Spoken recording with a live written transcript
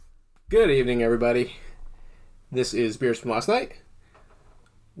Good evening, everybody. This is Beers from Last Night.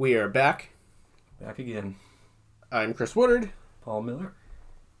 We are back. Back again. I'm Chris Woodard. Paul Miller.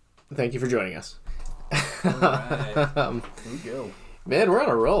 Thank you for joining us. All right. Here we go. Man, we're on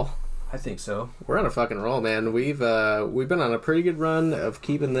a roll. I think so. We're on a fucking roll, man. We've been on a pretty good run of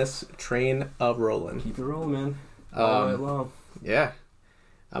keeping this train up rolling. Keep it rolling, man. All night long. Yeah,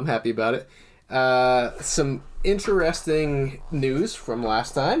 I'm happy about it. Some interesting news from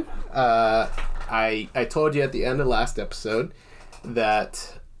last time. I told you at the end of last episode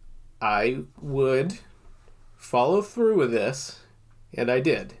that I would follow through with this, and I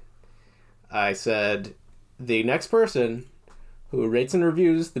did. I said the next person who rates and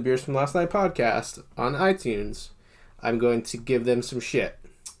reviews the Beers from Last Night podcast on iTunes, I'm going to give them some shit.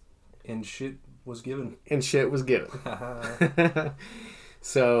 And shit was given. And shit was given.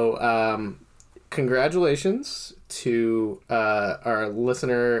 So, congratulations to our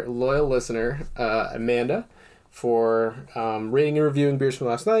loyal listener, Amanda, for rating and reviewing Beers from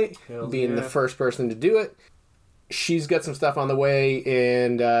Last Night, being the first person to do it. She's got some stuff on the way,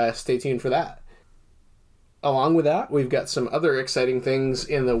 and stay tuned for that. Along with that, we've got some other exciting things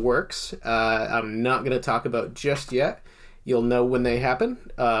in the works. I'm not going to talk about just yet. You'll know when they happen.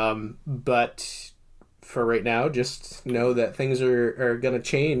 But for right now, just know that things are going to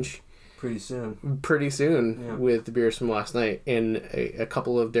change pretty soon with the Beers from Last Night in a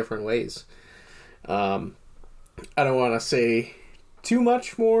couple of different ways. I don't want to say too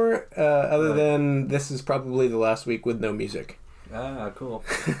much more other than this is probably the last week with no music. Ah, cool.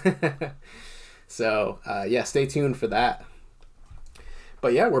 So, stay tuned for that.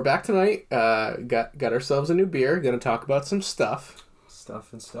 But yeah, we're back tonight. Got ourselves a new beer. Gonna talk about some stuff. Gonna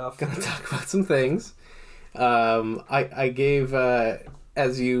talk about some things. I gave,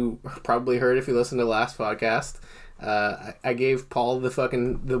 as you probably heard if you listened to the last podcast, I gave Paul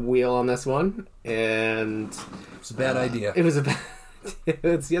the wheel on this one, and it's a bad idea. It was a bad.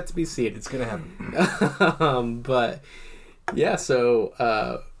 It's yet to be seen. It's gonna happen. But yeah,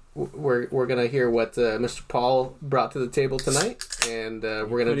 so we're gonna hear what Mr. Paul brought to the table tonight, and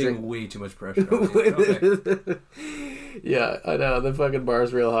we're gonna drink way too much pressure on me. Okay. Yeah, I know the fucking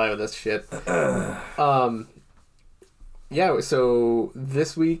bar's real high with this shit. Yeah, so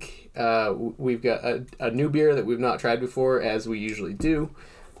this week we've got a new beer that we've not tried before, as we usually do.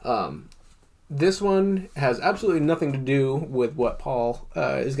 This one has absolutely nothing to do with what Paul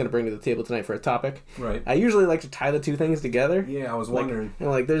is going to bring to the table tonight for a topic. Right. I usually like to tie the two things together. Yeah, I was wondering.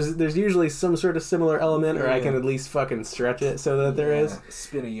 There's usually some sort of similar element, or I can at least fucking stretch it so that there is.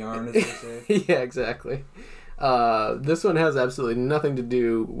 Spin a yarn, as they say. Yeah, exactly. This one has absolutely nothing to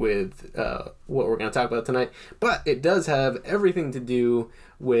do with what we're going to talk about tonight, but it does have everything to do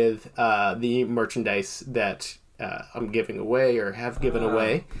with the merchandise that I'm giving away or have given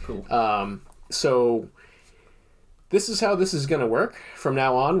away. Cool. So this is how this is going to work from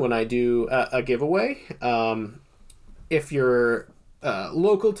now on when I do a giveaway. If you're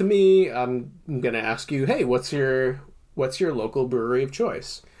local to me, I'm going to ask you, hey, what's your local brewery of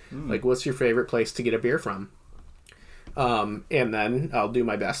choice? Like, what's your favorite place to get a beer from? And then I'll do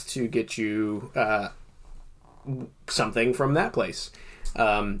my best to get you something from that place.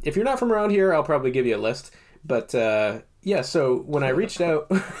 If you're not from around here, I'll probably give you a list. But yeah, so when I reached out,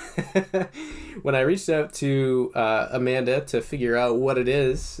 to Amanda to figure out what it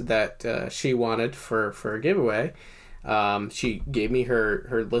is that she wanted for a giveaway, she gave me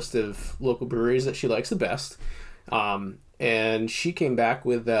her list of local breweries that she likes the best. And she came back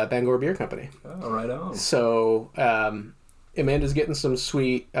with Bangor Beer Company. Oh, right on. So Amanda's getting some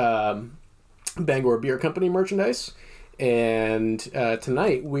sweet Bangor Beer Company merchandise. And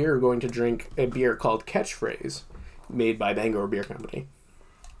tonight we're going to drink a beer called Catchphrase, made by Bangor Beer Company.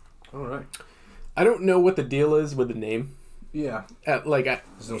 All right. I don't know what the deal is with the name. Yeah.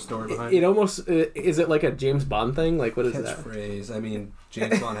 There's no story behind it. Almost is it like a James Bond thing? Like, what is that? Catchphrase. I mean,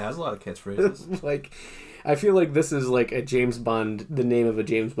 James Bond has a lot of catchphrases. Like, I feel like this is like a James Bond, the name of a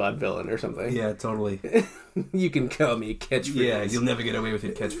James Bond villain or something. Yeah, totally. You can call me Catchphrase. Yeah, you'll never get away with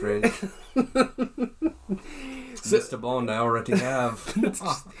your catchphrase. Mr. Bond, I already have.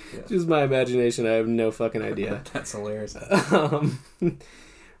 Just my imagination. I have no fucking idea. That's hilarious.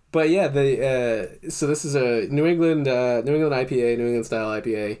 But yeah, so this is a New England IPA, New England style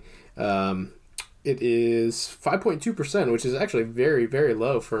IPA. It is 5.2%, which is actually very, very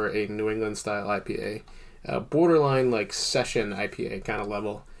low for a New England style IPA. Borderline like session IPA kind of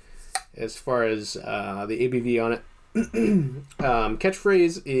level as far as the ABV on it.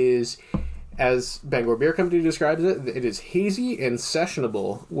 Catchphrase is, as Bangor Beer Company describes it, it is hazy and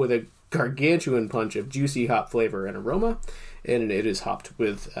sessionable with a gargantuan punch of juicy hop flavor and aroma. and it is hopped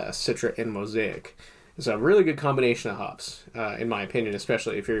with Citra and Mosaic. It's a really good combination of hops, in my opinion,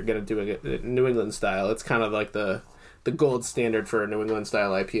 especially if you're going to do a New England style. It's kind of like the gold standard for a New England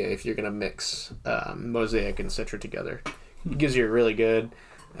style IPA if you're going to mix Mosaic and Citra together. It gives you a really good,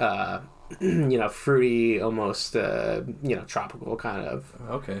 fruity, almost, tropical kind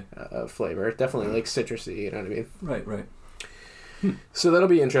of flavor. Definitely like citrusy, you know what I mean? Right. So that'll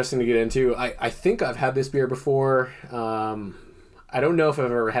be interesting to get into. I think I've had this beer before. I don't know if I've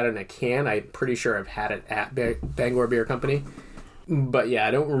ever had it in a can. I'm pretty sure I've had it at Bangor Beer Company. But yeah,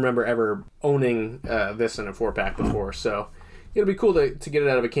 I don't remember ever owning this in a 4-pack before. So it'll be cool to get it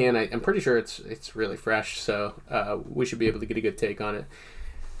out of a can. I'm pretty sure it's really fresh. So we should be able to get a good take on it.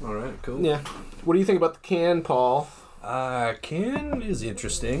 All right, cool. Yeah. What do you think about the can, Paul? Can is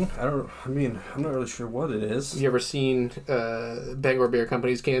interesting. I'm not really sure what it is. You ever seen Bangor Beer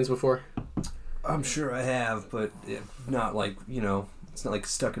Company's cans before? I'm sure I have, but not like, it's not like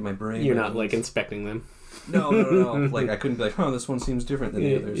stuck in my brain. You're not like inspecting them. No. Like I couldn't be like, this one seems different than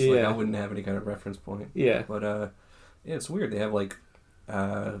the others. Yeah. Like I wouldn't have any kind of reference point. Yeah. But it's weird. They have like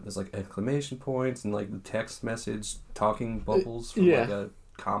there's like exclamation points and like the text message talking bubbles from like a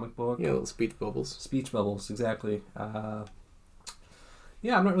comic book. Yeah, little speech bubbles. Speech bubbles, exactly. I'm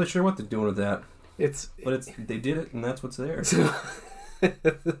not really sure what they're doing with that. They did it, and that's what's there.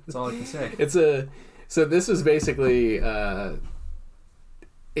 That's all I can say. So this is basically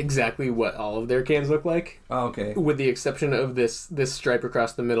exactly what all of their cans look like. Oh, okay. With the exception of this stripe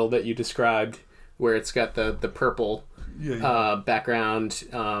across the middle that you described, where it's got the purple background.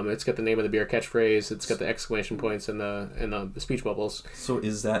 It's got the name of the beer catchphrase. It's got the exclamation points and the speech bubbles. So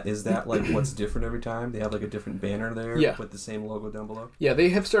is that like what's different every time? They have like a different banner there with the same logo down below? Yeah, they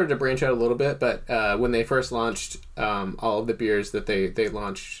have started to branch out a little bit, but when they first launched, all of the beers that they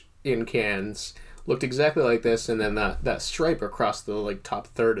launched in cans looked exactly like this, and then that stripe across the like top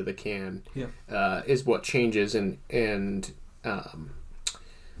third of the can is what changes and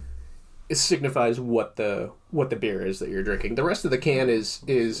it signifies what the beer is that you're drinking. The rest of the can is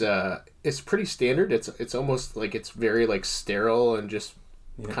pretty standard. It's almost like it's very like sterile and just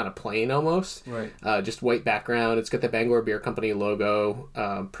kind of plain almost. Right. Just white background. It's got the Bangor Beer Company logo.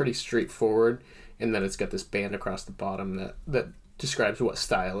 Pretty straightforward, and then it's got this band across the bottom that describes what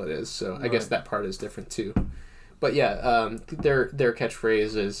style it is. So I guess that part is different too. But yeah, their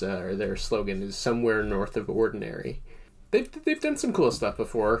catchphrase is or their slogan is somewhere north of ordinary. They've done some cool stuff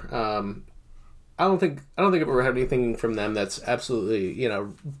before. I don't think I've ever had anything from them that's absolutely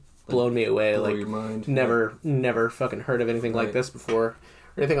blown me away. Blow like your mind. Never fucking heard of anything like this before or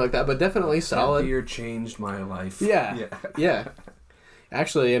anything like that. But definitely solid. That beer changed my life. Yeah.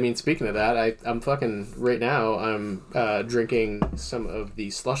 Actually, I mean, speaking of that, I'm fucking right now. I'm drinking some of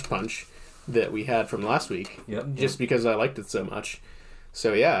the slush punch that we had from last week. Just because I liked it so much.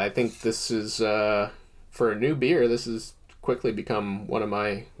 So yeah, I think this is for a new beer. This has quickly become one of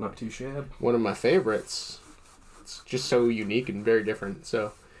my favorites. It's just so unique and very different.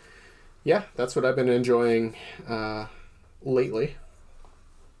 So yeah, that's what I've been enjoying lately.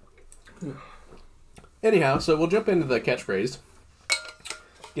 Anyhow, so we'll jump into the catchphrase.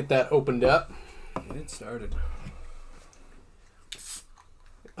 Get that opened up. Get it started.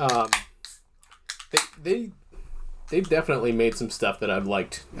 They've definitely made some stuff that I've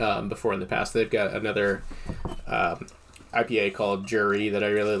liked before in the past. They've got another IPA called Jury that I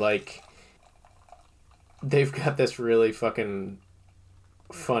really like. They've got this really fucking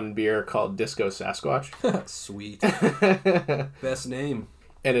fun beer called Disco Sasquatch. Sweet. Best name.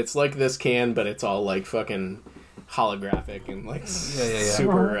 And it's like this can, but it's all like fucking holographic and like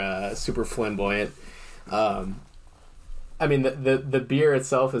super flamboyant. I mean, the beer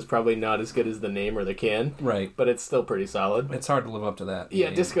itself is probably not as good as the name or the can. Right. But it's still pretty solid. It's hard to live up to that. Yeah,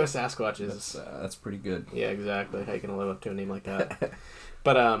 name. Disco Sasquatch is... That's pretty good. Yeah, exactly. How you going to live up to a name like that?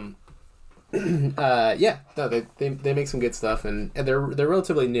 But, yeah. No, they make some good stuff, and they're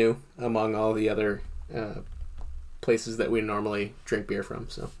relatively new among all the other places that we normally drink beer from,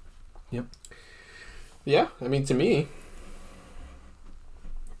 so... Yep. Yeah, I mean, to me,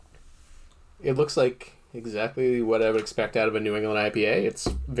 it looks like exactly what I would expect out of a New England IPA. It's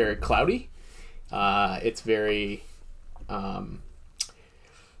very cloudy. It's very... I'll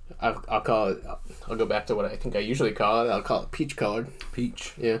call it... I'll go back to what I think I usually call it. I'll call it peach colored.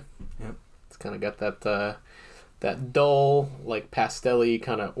 Peach. Yeah. Yep. It's kind of got that dull, like pastel-y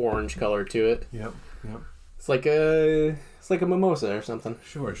kind of orange color to it. Yep. It's like a mimosa or something.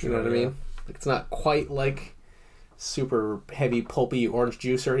 Sure. You know what I mean? Like, it's not quite like super heavy, pulpy orange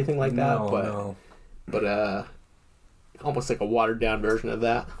juice or anything like that. But almost like a watered down version of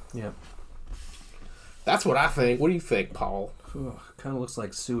that. Yep. That's what I think. What do you think, Paul? Kind of looks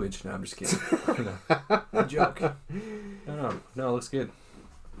like sewage. No, I'm just kidding. A joke. No, it looks good.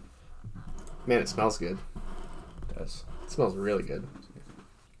 Man, it smells good. It does. It smells really good.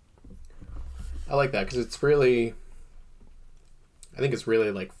 I like that because it's really... I think it's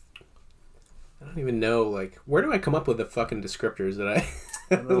really like... I don't even know, like... Where do I come up with the fucking descriptors that I...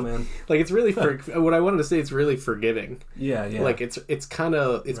 I don't know, man. Like, it's really... what I wanted to say, it's really forgiving. Yeah. Like, it's kind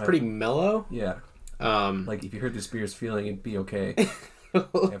of... It's pretty mellow. Yeah. Like, if you heard this beer's feeling, it'd be okay after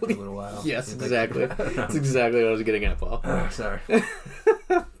a little while. Yes, exactly. That's exactly what I was getting at, Paul. Sorry.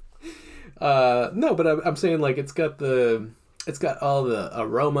 No, but I'm saying, like, it's got all the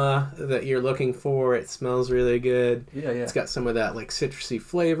aroma that you're looking for. It smells really good. Yeah. It's got some of that, like, citrusy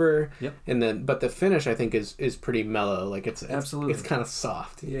flavor. Yep. And then, but the finish, I think, is pretty mellow. Like, it's absolutely, it's kind of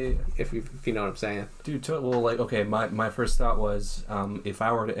soft. Yeah. If you know what I'm saying. Dude, well, like, okay, my first thought was, if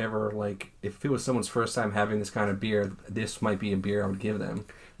I were to ever, like, if it was someone's first time having this kind of beer, this might be a beer I would give them.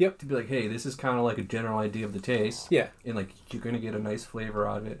 Yep. To be like, hey, this is kind of like a general idea of the taste. Yeah. And, like, you're going to get a nice flavor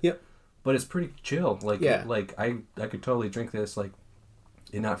out of it. Yep. But it's pretty chill. Like, yeah. Like, I could totally drink this, like,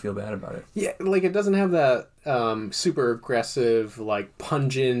 and not feel bad about it. Yeah, like, it doesn't have that super aggressive, like,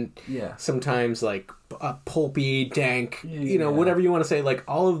 pungent, sometimes, like, pulpy, dank, whatever you want to say. Like,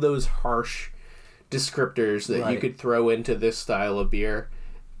 all of those harsh descriptors that you could throw into this style of beer.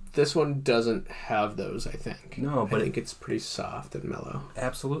 This one doesn't have those, I think. No, but I think it's pretty soft and mellow.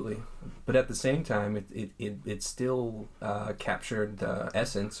 Absolutely. But at the same time, it still captured the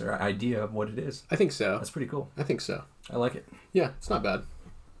essence or idea of what it is. I think so. That's pretty cool. I think so. I like it. Yeah, it's not bad.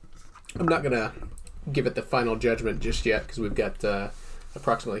 I'm not going to give it the final judgment just yet because we've got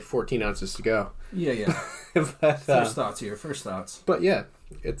approximately 14 ounces to go. Yeah. But, first thoughts here. First thoughts. But yeah,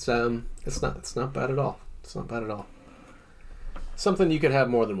 it's not bad at all. It's not bad at all. Something you could have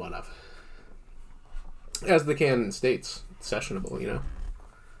more than one of. As the can states, sessionable, you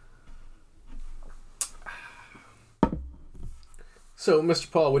know. So,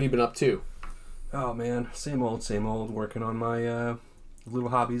 Mr. Paul, what have you been up to? Oh, man. Same old. Working on my little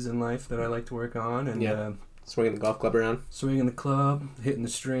hobbies in life that I like to work on. And swinging the golf club around? Swinging the club, hitting the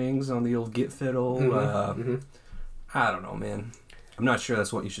strings on the old git fiddle. I don't know, man. I'm not sure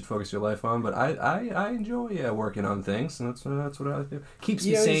that's what you should focus your life on, but I enjoy working on things, and that's what I do. Keeps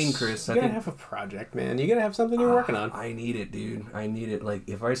me sane, Chris. You gotta have a project, man. You gotta have something you're working on. I need it, dude. I need it. Like,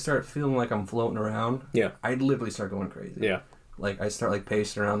 if I start feeling like I'm floating around, I'd literally start going crazy. Yeah. Like, I start, like,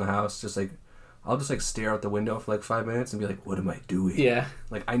 pacing around the house, just, like, I'll just, like, stare out the window for, like, 5 minutes and be like, what am I doing? Yeah.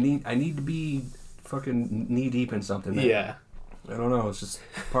 Like, I need to be fucking knee-deep in something, man. Yeah. I don't know. It's just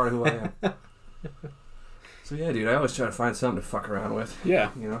part of who I am. So yeah, dude, I always try to find something to fuck around with.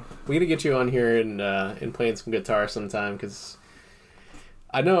 Yeah, you know, we gotta get you on here and playing some guitar sometime because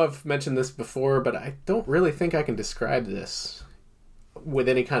I know I've mentioned this before, but I don't really think I can describe this with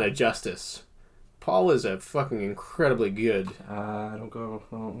any kind of justice. Paul is a fucking incredibly good.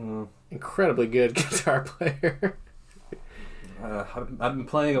 Incredibly good guitar player. I've been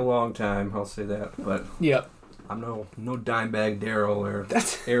playing a long time. I'll say that, but yep. I'm no Dimebag Darrell or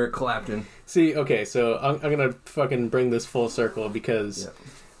Eric Clapton. See, okay, so I'm gonna fucking bring this full circle because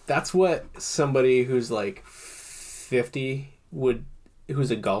that's what somebody who's like 50 who's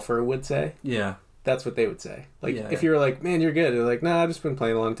a golfer would say. Yeah, that's what they would say. Like, if you were like, "Man, you're good," they're like, "Nah, I've just been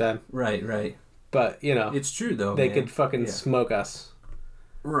playing a long time." Right. But you know, it's true though. They could fucking smoke us,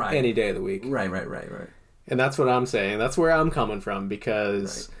 any day of the week. Right. And that's what I'm saying. That's where I'm coming from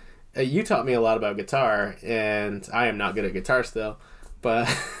because. Right. You taught me a lot about guitar, and I am not good at guitar still, but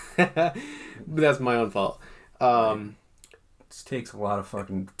that's my own fault. It just takes a lot of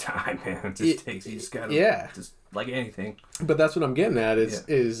fucking time, man. It just takes, you just gotta, just like anything. But that's what I'm getting at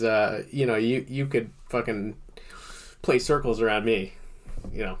is you know, you could fucking play circles around me,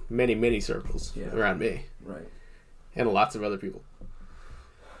 you know, many circles around me. Right. And lots of other people.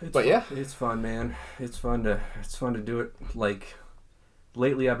 It's fun, man. It's fun to do it, like...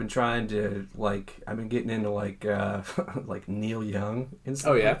 Lately, I've been trying to, like, I've been getting into, like, like Neil Young and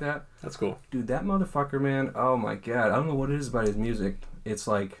stuff like that. That's cool. Dude, that motherfucker, man, oh my god. I don't know what it is about his music. It's,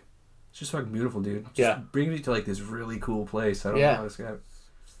 like, it's just fucking beautiful, dude. Just brings me to, like, this really cool place. I don't know how this guy...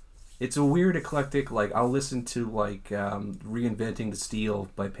 It's a weird eclectic, like, I'll listen to, like, Reinventing the Steel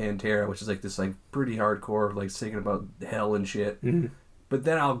by Pantera, which is, like, this, like, pretty hardcore, like, singing about hell and shit. Mm-hmm. But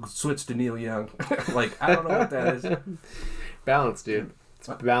then I'll switch to Neil Young. Like, I don't know what that is. Balance, dude. It's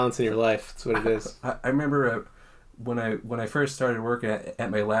balance in your life. That's what it is. I remember when I first started working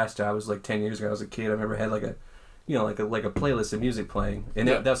at my last job, it was like 10 years ago. I was a kid. I remember I had like you know, like a playlist of music playing, and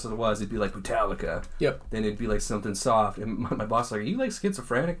that's what it was. It'd be like Metallica. Yep. Then it'd be like something soft, and my boss was like, "Are you like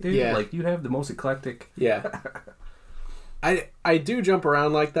schizophrenic, dude? Yeah. Like you have the most eclectic." Yeah. I do jump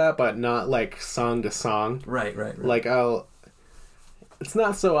around like that, but not like song to song. Right. Like it's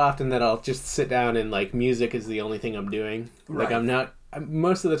not so often that I'll just sit down and like music is the only thing I'm doing. Like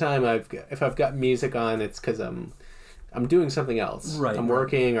most of the time if I've got music on, it's because I'm doing something else. Right. I'm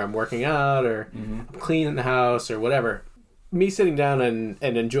working, or I'm working out, or I'm cleaning the house, or whatever. Me sitting down and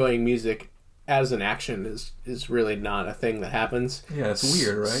enjoying music as an action is really not a thing that happens. Yeah, it's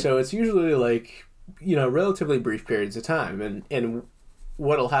weird, right? So it's usually like, you know, relatively brief periods of time. And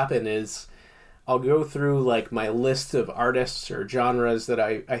what'll happen is I'll go through like my list of artists or genres that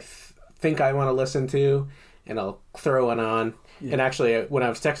I think I want to listen to, and I'll throw one on. Yeah. And actually, when I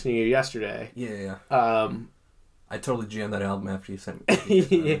was texting you yesterday... Yeah. I totally jammed that album after you sent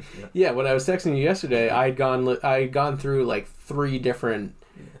me. Yeah, when I was texting you yesterday, I'd gone through like 3 different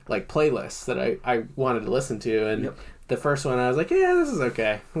like playlists that I wanted to listen to, and the first one I was like, yeah, this is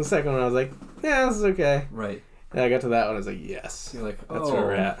okay. The second one I was like, yeah, this is okay. Right. And I got to that one, I was like, yes. You're like, that's where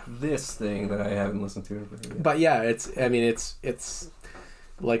we're at. This thing that I haven't listened to. But yeah, it's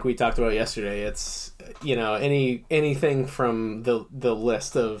like we talked about yesterday. It's, you know, anything from the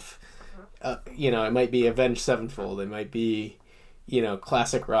list of. You know, it might be Avenged Sevenfold. It might be, you know,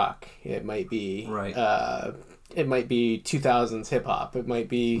 classic rock. It might be, it might be 2000s hip hop. It might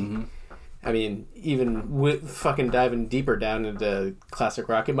be, I mean, even fucking diving deeper down into classic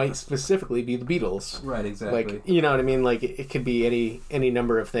rock, it might specifically be the Beatles. Right, exactly. Like, you know what I mean? Like, it could be any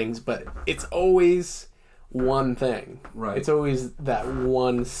number of things, but it's always one thing. Right. It's always that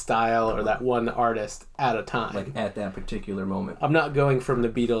one style or that one artist at a time. Like at that particular moment. I'm not going from the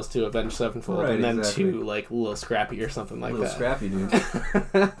Beatles to Avenged Sevenfold and then to like Lil Scrappy or something like that. Lil Scrappy, dude.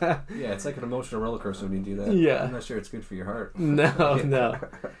 Yeah, it's like an emotional roller coaster when you do that. Yeah. I'm not sure it's good for your heart. No.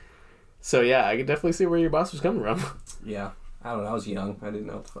 So yeah, I could definitely see where your boss was coming from. Yeah. I don't know. I was young. I didn't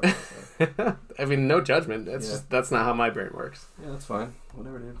know what the fuck I was. I mean, no judgment. It's just, that's not how my brain works. Yeah, that's fine.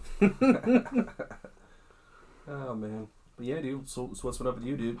 Whatever, dude. Oh, man. But yeah, dude. So what's up with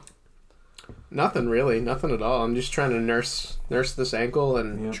you, dude? Nothing really. Nothing at all. I'm just trying to nurse this ankle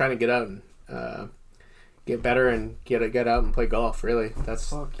and trying to get out and get better and get out and play golf. Really,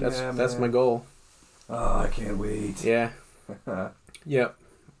 that's my goal. Oh, I can't wait. Yeah. Yep.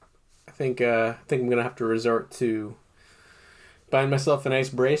 I think I'm gonna have to resort to buying myself a nice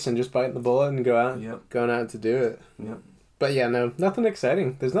brace and just biting the bullet and going out to do it. Yep. But yeah, no, nothing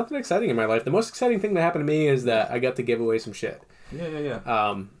exciting. There's nothing exciting in my life. The most exciting thing that happened to me is that I got to give away some shit.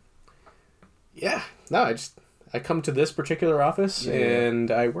 Yeah. Yeah. No, I come to this particular office and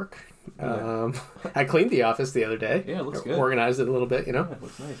I work. I cleaned the office the other day. Yeah, it looks good. Organized it a little bit, you know. Yeah, it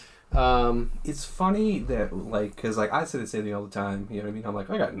looks nice. It's funny that, like, because, like, I say the same thing all the time, you know what I mean? I'm like,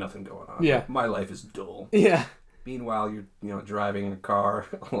 I got nothing going on. Yeah. Like, my life is dull. Yeah. Meanwhile, you're, you know, driving in a car,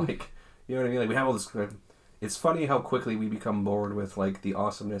 like, you know what I mean? Like, we have all this... It's funny how quickly we become bored with, like, the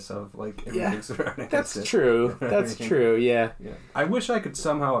awesomeness of, like, everything surrounding us. That's true. That's true, yeah. I wish I could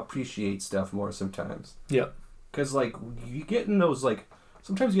somehow appreciate stuff more sometimes. Yep. Because, like, you get in those, like...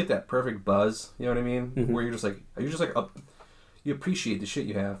 Sometimes you get that perfect buzz, you know what I mean? Mm-hmm. Where you're just like up... You appreciate the shit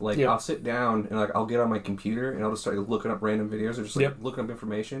you have. Like, I'll sit down and, like, I'll get on my computer and I'll just start looking up random videos or just, like, looking up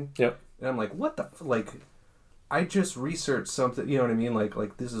information. Yep. And I'm like, what the... Like, I just researched something, you know what I mean?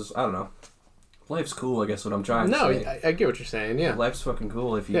 Like this is... I don't know. Life's cool, I guess what I'm trying to say. No, I get what you're saying, yeah. Life's fucking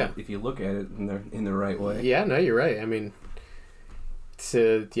cool if you look at it in the right way. Yeah, no, you're right. I mean,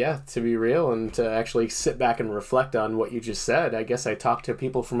 to be real and to actually sit back and reflect on what you just said, I guess I talked to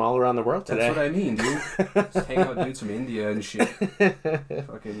people from all around the world today. That's what I mean, dude. Just hang out with dudes from India and shit.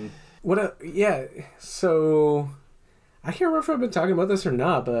 Fucking... So, I can't remember if I've been talking about this or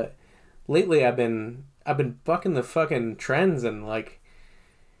not, but lately I've been bucking the fucking trends and, like,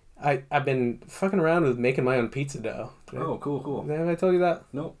 I've been fucking around with making my own pizza dough. Oh, cool. Have I told you that?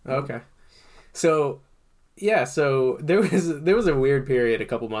 Nope. Okay. So there was a weird period a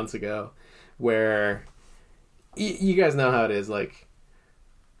couple months ago where you guys know how it is. Like,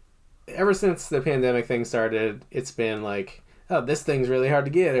 ever since the pandemic thing started, it's been like, oh, this thing's really hard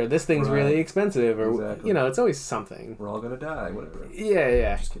to get, or this thing's really expensive, or you know, it's always something. We're all gonna die, whatever.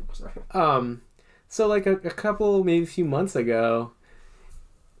 Yeah. Just kidding. Sorry. So like a couple, maybe a few months ago,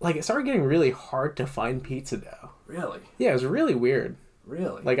 like, it started getting really hard to find pizza dough. Really? Yeah, it was really weird.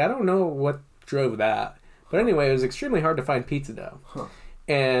 Really? Like, I don't know what drove that. But anyway, it was extremely hard to find pizza dough. Huh.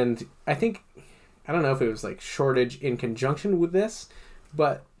 And I don't know if it was, like, shortage in conjunction with this,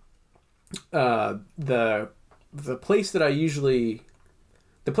 but the place that I usually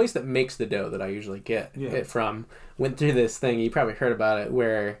the place that makes the dough that I usually get it from went through this thing. You probably heard about it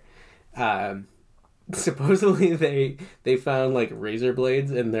where supposedly they found like razor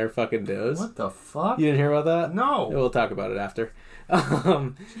blades in their fucking doughs. What the fuck? You didn't hear about that? No. We'll talk about it after.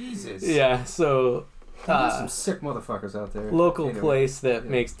 Jesus. Yeah, so there's some sick motherfuckers out there. Local place that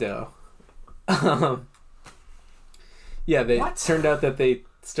makes dough. Yeah, they turned out that they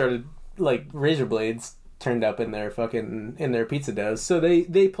started like razor blades turned up in their pizza doughs, so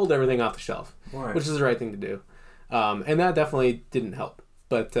they pulled everything off the shelf, which is the right thing to do, and that definitely didn't help.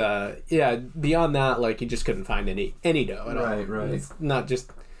 But yeah, beyond that, like you just couldn't find any dough at all. Right. It's not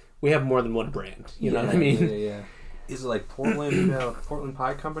just we have more than one brand. You know what I mean? Yeah. Is it like Portland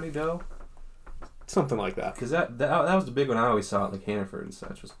Pie Company dough? Something like that. Because that was the big one I always saw at like Hannaford and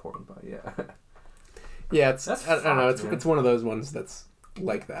such was Portland Pie. Yeah. Yeah, I don't know. It's one of those ones that's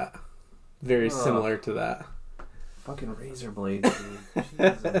like that. Very similar to that. Fucking razor blades, dude.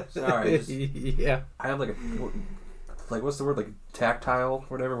 Jesus. Sorry. Yeah. I have like what's the word? Like tactile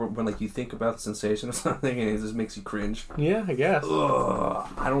or whatever, when like you think about the sensation of something and it just makes you cringe. Yeah, I guess. Ugh.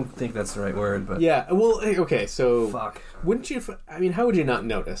 I don't think that's the right word, but... Yeah, well, okay, so... Fuck. Wouldn't you... I mean, how would you not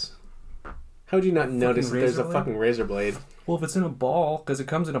notice? How would you not notice that there's a fucking razor blade? Well, if it's in a ball, because it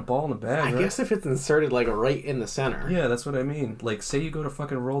comes in a ball in a bag, I guess if it's inserted, like, right in the center. Yeah, that's what I mean. Like, say you go to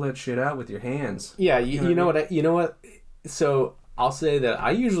fucking roll that shit out with your hands. Yeah, you know what? So, I'll say that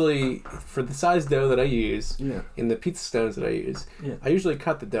I usually, for the size dough that I use, in the pizza stones that I use, I usually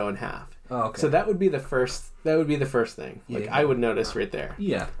cut the dough in half. Oh, okay. So that would be the first thing. Like, I would notice right there.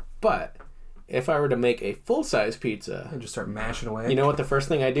 Yeah. But, if I were to make a full-size pizza... And just start mashing away. You know what the first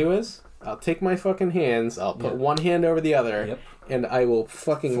thing I do is? I'll take my fucking hands, I'll put one hand over the other, and I will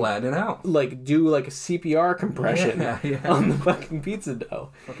fucking... flatten it out. Like, do like a CPR compression on the fucking pizza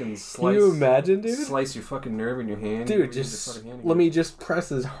dough. Fucking slice... Can you imagine, dude? Slice your fucking nerve in your hand. Dude, just... Let me just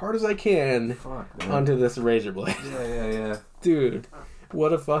press as hard as I can onto this razor blade. Yeah. Dude,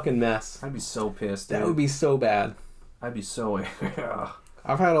 what a fucking mess. I'd be so pissed, dude. That would be so bad. I'd be so...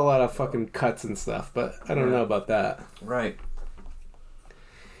 I've had a lot of fucking cuts and stuff, but I don't know about that. Right.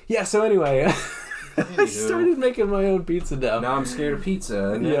 Yeah, so anyway, I started making my own pizza dough. Now I'm scared of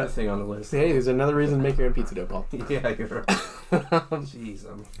pizza. Another thing on the list. Hey, there's another reason to make your own pizza dough, Paul. Yeah, you're right. Jeez.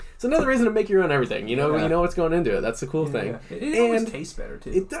 It's another reason to make your own everything. You know what's going into it. That's the cool thing. Yeah. It always tastes better,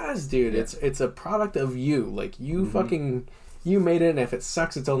 too. It does, dude. Yeah. It's a product of you. Like, you fucking... You made it, and if it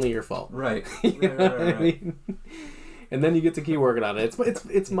sucks, it's only your fault. Right. You know what I mean? And then you get to keep working on it.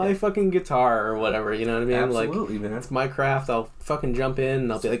 It's my fucking guitar or whatever, you know what I mean? Absolutely, like, man. It's my craft. I'll fucking jump in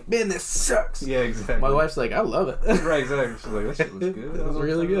and I'll be like, man, this sucks. Yeah, exactly. My wife's like, I love it. Right, exactly. She's like, that shit was good. That was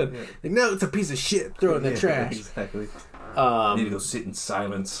really good. Yeah. Like, no, it's a piece of shit. Throw it in the trash. Exactly. You need to go sit in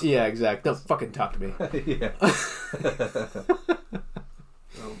silence. Yeah, exactly. Don't fucking talk to me. Yeah.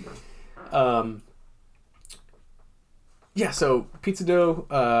 Oh, man. Yeah, so pizza dough,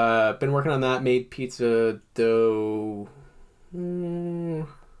 been working on that, made pizza dough, well,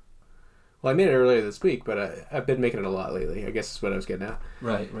 I made it earlier this week, but I've been making it a lot lately, I guess is what I was getting at.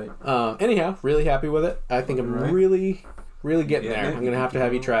 Right. Anyhow, really happy with it. I think I'm really, really getting there. I'm going to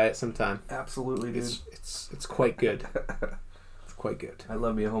have you try it sometime. Absolutely, dude. It's quite good. It's quite good. I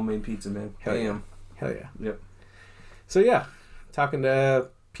love me a homemade pizza, man. Hell yeah. Yep. So yeah, talking to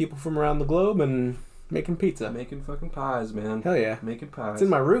people from around the globe and... Making pizza. Making fucking pies, man. Hell yeah. Making pies. It's in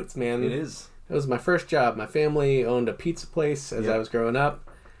my roots, man. It is. It was my first job. My family owned a pizza place as I was growing up.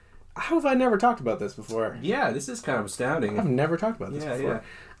 How have I never talked about this before? Yeah, this is kind of astounding. I've never talked about this before.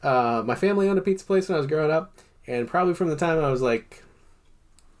 Yeah. My family owned a pizza place when I was growing up, and probably from the time I was like,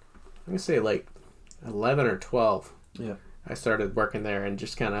 I'm going to say like 11 or 12. Yeah. I started working there and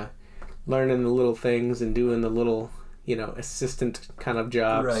just kind of learning the little things and doing the little, assistant kind of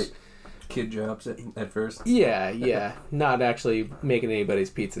jobs. Right. Kid jobs at first. Yeah. Not actually making anybody's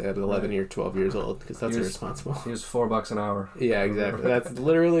pizza at 11 or 12 years old, because that's irresponsible. He was $4 an hour. Yeah, exactly. That's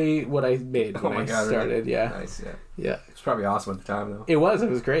literally what I made when I started. Really? Yeah. Nice, yeah. It's probably awesome at the time, though. It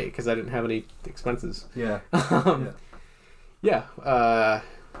was great, because I didn't have any expenses. Yeah.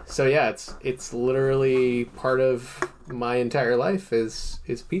 So yeah, it's literally part of my entire life is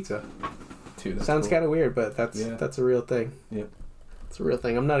pizza. Dude, sounds kind of weird, but that's a real thing. Yep. It's a real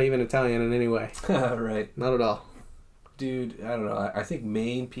thing. I'm not even Italian in any way. Right. Not at all. Dude, I don't know. I think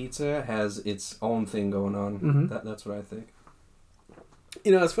Maine pizza has its own thing going on. Mm-hmm. That's what I think.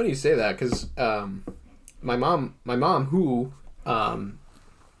 It's funny you say that, because my mom, who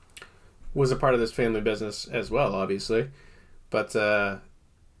was a part of this family business as well, obviously, but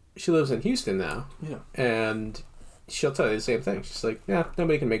she lives in Houston now. Yeah. And she'll tell you the same thing. She's like, yeah,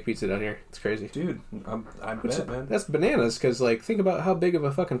 nobody can make pizza down here. It's crazy. Dude, I bet, man. That's bananas, because, like, think about how big of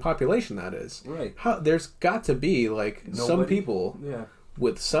a fucking population that is. Right. There's got to be, like, some people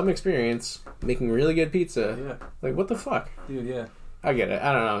with some experience making really good pizza. Yeah. Like, what the fuck? Dude, yeah. I get it.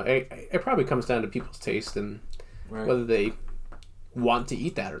 I don't know. It probably comes down to people's taste and whether they want to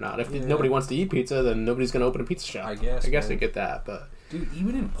eat that or not. If nobody wants to eat pizza, then nobody's going to open a pizza shop. I guess I get that, but... Dude,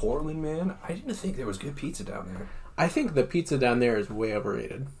 even in Portland, man, I didn't think there was good pizza down there. I think the pizza down there is way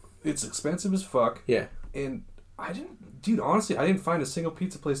overrated. It's expensive as fuck. Yeah. And honestly, I didn't find a single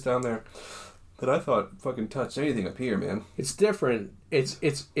pizza place down there that I thought fucking touched anything up here, man. It's different. It's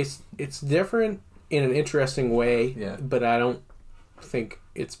different in an interesting way, but I don't think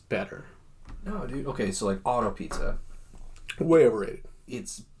it's better. No, dude. Okay, so like Auto Pizza. Way overrated.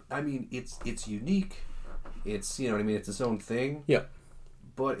 It's unique. It's, you know what I mean, it's its own thing. Yeah.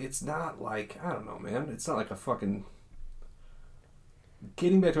 But it's not like, I don't know, man. It's not like a fucking...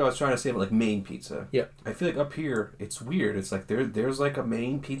 Getting back to what I was trying to say about, like, Maine pizza. Yeah. I feel like up here, it's weird. It's like, there's like, a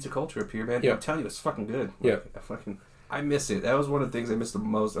Maine pizza culture up here, man. Yeah. I'm telling you, it's fucking good. Like, I miss it. That was one of the things I missed the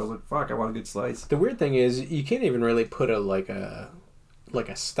most. I was like, fuck, I want a good slice. The weird thing is, you can't even really put a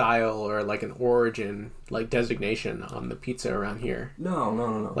style or, like, an origin, like, designation on the pizza around here.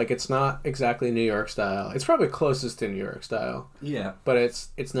 No. Like, it's not exactly New York style. It's probably closest to New York style. Yeah. But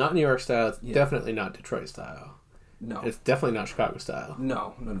it's not New York style. It's definitely not Detroit style. No. It's definitely not Chicago style.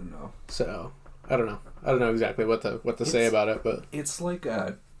 No. So, I don't know. I don't know exactly what to say about it, but... It's like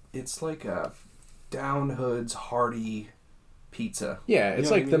a down hoods hearty pizza. Yeah,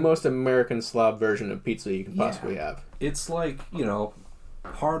 it's like the most American slob version of pizza you can possibly have. It's like, you know...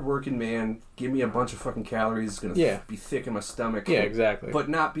 hard-working man, give me a bunch of fucking calories, it's gonna be thick in my stomach. Yeah, exactly. But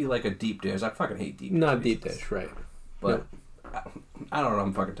not be like a deep dish. I fucking hate deep dish. Not deep dish, right. But, I don't know what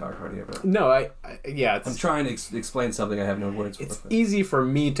I'm fucking talking about here, but... No, I'm trying to explain something I have no words for. It's easy for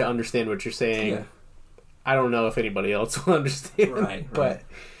me to understand what you're saying. Yeah. I don't know if anybody else will understand. Right. But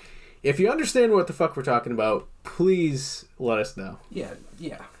if you understand what the fuck we're talking about, please let us know. Yeah,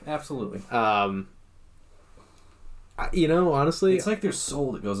 absolutely. You know, honestly... It's like there's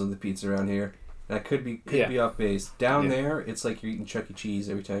soul that goes into the pizza around here. That could be off base. Down there, it's like you're eating Chuck E. Cheese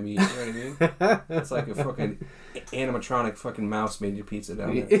every time you eat. You know what I mean? It's like a fucking animatronic fucking mouse made your pizza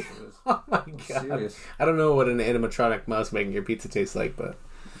down there. Oh my god. Serious. I don't know what an animatronic mouse making your pizza tastes like, but...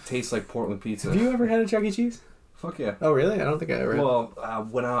 It tastes like Portland pizza. Have you ever had a Chuck E. Cheese? Fuck yeah. Oh really? I don't think I ever had. Well,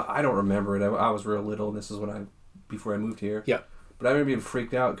 when I don't remember it. I was real little, and this is before I moved here. Yeah. But I remember being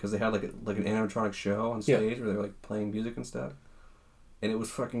freaked out because they had like an animatronic show on stage where they were like playing music and stuff, and it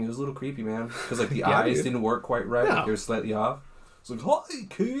was a little creepy, man, because like the eyes didn't work quite right, like they were slightly off. It's like, holy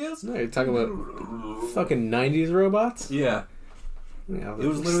kids! No, you're talking about fucking 90s robots? Yeah. Yeah, it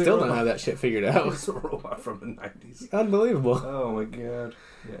was literally still don't have that shit figured out. It was a robot from the 90s. Unbelievable. Oh my god.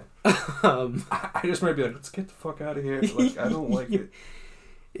 Yeah. I just might be like, let's get the fuck out of here. Like, I don't like it.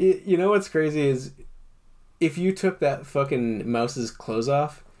 You know what's crazy is, if you took that fucking mouse's clothes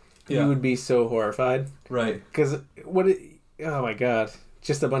off, you would be so horrified. Right. Because oh my god.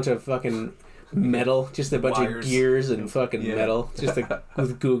 Just a bunch of fucking metal. Just a bunch of gears and fucking metal. Just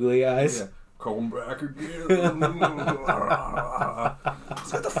with googly eyes. Yeah. Come back again.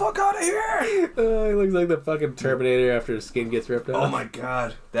 Let's get the fuck out of here. He looks like the fucking Terminator after his skin gets ripped off. Oh my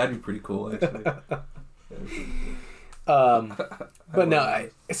god. That'd be pretty cool, actually. But no, I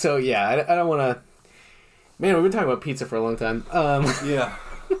don't want to... Man, we've been talking about pizza for a long time. Yeah.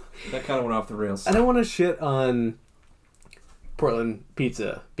 That kind of went off the rails. I don't want to shit on Portland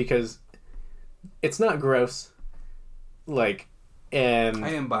pizza because it's not gross. Like, and... I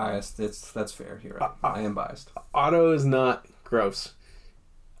am biased. That's fair. You're right. I am biased. Auto is not gross.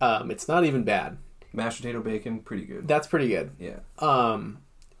 It's not even bad. Mashed potato bacon, pretty good. That's pretty good. Yeah.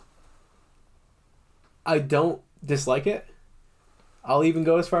 I don't dislike it. I'll even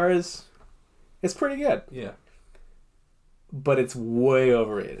go as far as... It's pretty good. Yeah. But it's way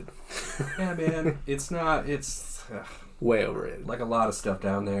overrated. Yeah, man. It's not... It's... way overrated. Like a lot of stuff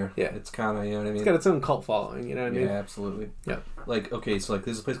down there. Yeah. It's kind of, you know what I mean? It's got its own cult following, you know what I mean? Yeah, absolutely. Yeah. Like, okay, so like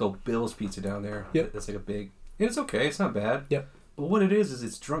there's a place called Bill's Pizza down there. Yep. That's like a big... And it's okay. It's not bad. Yep. But what it is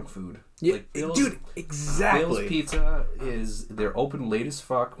it's drunk food. Yeah, like Bill's, dude, exactly. Bill's Pizza is... They're open late as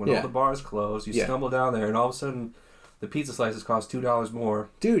fuck when all the bars close. You stumble down there and all of a sudden... The pizza slices cost $2 more.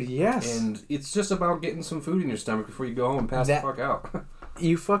 Dude, yes. And it's just about getting some food in your stomach before you go home and pass the fuck out.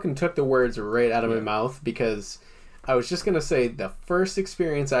 You fucking took the words right out of my mouth, because I was just going to say the first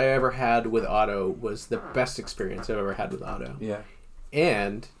experience I ever had with Auto was the best experience I've ever had with Auto. Yeah.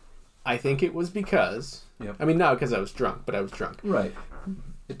 And I think it was because... I mean, not because I was drunk, but I was drunk. Right.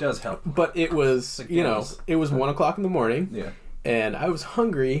 It does help. But it was, it was 1 o'clock in the morning. Yeah. And I was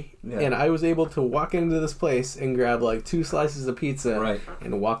hungry, and I was able to walk into this place and grab like 2 slices of pizza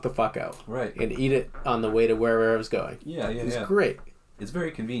and walk the fuck out. Right. And eat it on the way to wherever I was going. Yeah. It was great. It's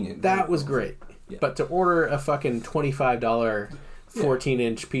very convenient. That was great. Yeah. But to order a fucking $25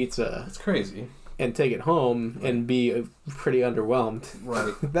 14-inch pizza... It's crazy. And take it home and be pretty underwhelmed.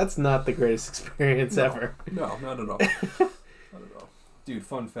 Right. That's not the greatest experience ever. No, not at all. Not at all. Dude,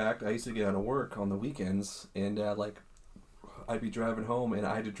 fun fact, I used to get out of work on the weekends, and I'd be driving home, and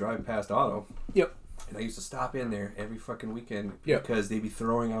I had to drive past Auto. Yep. And I used to stop in there every fucking weekend because they'd be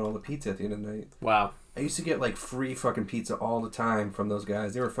throwing out all the pizza at the end of the night. Wow. I used to get like free fucking pizza all the time from those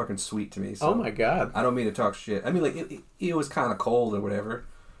guys. They were fucking sweet to me. So oh my god. I don't mean to talk shit. I mean, like, it was kind of cold or whatever.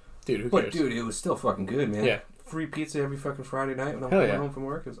 Dude, who cares? But, dude, it was still fucking good, man. Yeah. Free pizza every fucking Friday night when I'm coming home from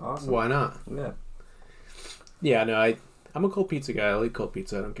work. It was awesome. Why not? Yeah. Yeah, no, I'm a cold pizza guy. I like cold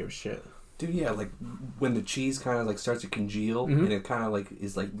pizza. I don't give a shit. Dude, yeah, like when the cheese kind of like starts to congeal and it kind of like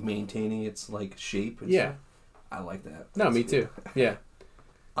is like maintaining its like shape. And stuff, I like that. No, me too. Yeah.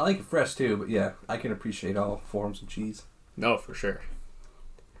 I like it fresh too, but yeah, I can appreciate all forms of cheese. No, for sure.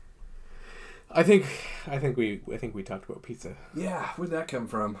 I think we talked about pizza. Yeah, where'd that come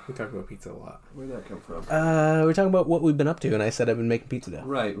from? We talked about pizza a lot. Where'd that come from? We're talking about what we've been up to, and I said I've been making pizza dough.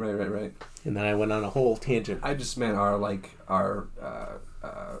 Right. And then I went on a whole tangent. I just meant our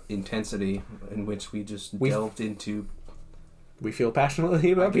intensity in which we delved into. We feel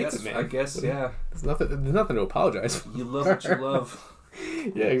passionately about pizza, man. I guess, yeah. There's nothing to apologize for. You love what you love.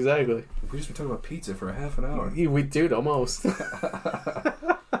 Yeah, exactly. We just been talking about pizza for a half an hour. We did almost.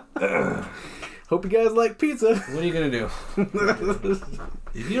 Hope you guys like pizza. What are you gonna do?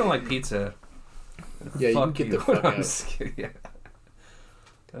 If you don't like pizza, yeah, you can get the fuck out. Yeah.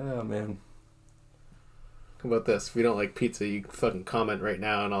 Oh man. How about this? If you don't like pizza, you can fucking comment right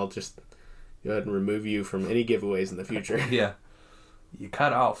now, and I'll just go ahead and remove you from any giveaways in the future. Yeah. You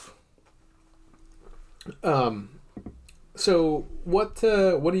cut off. So what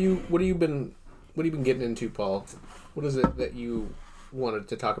have you been getting into, Paul? What is it that you wanted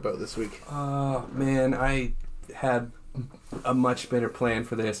to talk about this week? Man, I had a much better plan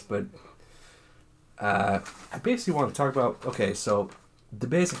for this, but I basically want to talk about, okay, so the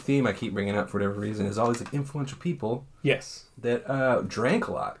basic theme I keep bringing up for whatever reason is all these like influential people that drank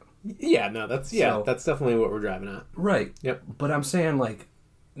a lot. Yeah, no, that's definitely what we're driving at. Right. Yep. But I'm saying like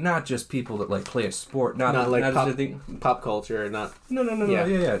not just people that like play a sport, not pop culture, not No.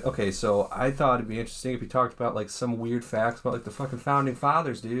 Yeah. Okay, so I thought it'd be interesting if we talked about like some weird facts about like the fucking founding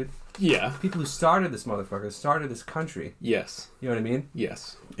fathers, dude. Yeah. People who started this motherfucker, started this country. Yes. You know what I mean?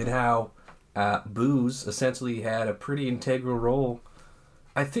 Yes. And how booze essentially had a pretty integral role.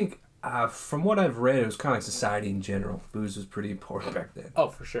 I think from what I've read, it was kind of like society in general. Booze was pretty important back then. Oh,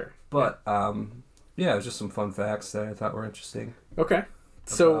 for sure. But yeah, it was just some fun facts that I thought were interesting. Okay.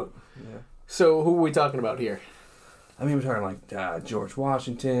 So who are we talking about here? I mean, we're talking like George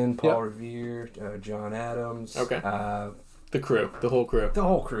Washington, Paul Revere, John Adams. Okay. The whole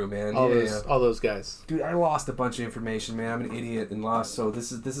crew, man. All those guys. Dude, I lost a bunch of information, man. I'm an idiot and lost. So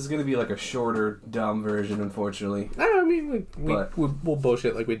this is gonna be like a shorter, dumb version, unfortunately. I mean, we'll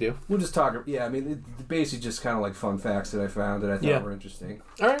bullshit like we do. We'll just talk. Yeah, I mean, it's basically just kind of like fun facts that I found that I thought were interesting.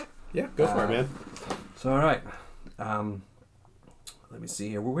 All right. Yeah, go for it, man. So all right. Let me see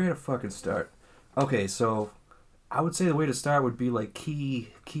here. Where to fucking start? Okay, so I would say the way to start would be like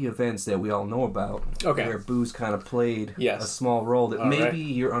key events that we all know about. Okay. Where booze kind of played a small role that maybe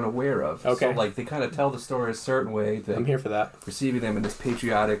you're unaware of. Okay. So like they kind of tell the story a certain way. That I'm here for that. Receiving them in this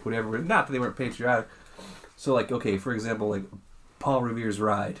patriotic, whatever. Not that they weren't patriotic. So like, okay, for example, like Paul Revere's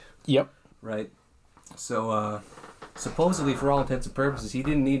ride. Yep. Right. So supposedly, for all intents and purposes, he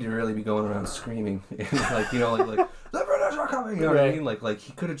didn't need to really be going around screaming, like the British are coming. You know what I mean? Like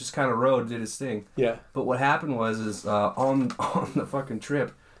he could have just kind of rode, did his thing. Yeah. But what happened was on the fucking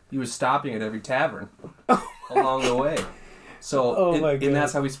trip, he was stopping at every tavern along the way. So and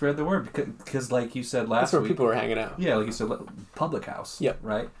that's how we spread the word because like you said last week, that's where people were hanging out. Yeah, like you said, public house. Yep.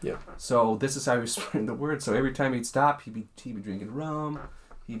 Right. Yep. So this is how we spread the word. So every time he'd stop, he'd be drinking rum.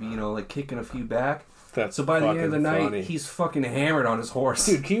 He'd be like kicking a few back. So by the end of the night, he's fucking hammered on his horse.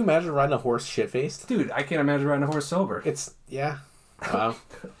 Dude, can you imagine riding a horse shit-faced? Dude, I can't imagine riding a horse sober. Wow.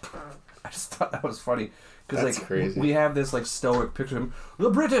 I just thought that was funny. That's like, crazy. We have this like stoic picture of him, the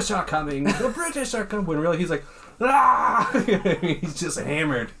British are coming, the British are coming. When really he's like, ah! He's just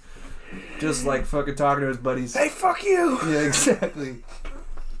hammered. Just like fucking talking to his buddies. Hey, fuck you! Yeah, exactly.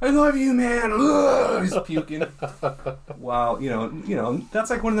 I love you, man. Ugh, he's puking. Wow, you know,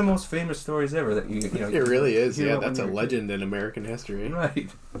 that's like one of the most famous stories ever. That you know. It really is. Yeah, that's a legend in American history. Right.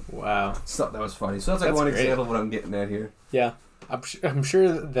 Wow. So that was funny. So that's like one example of what I'm getting at here. Yeah, I'm sure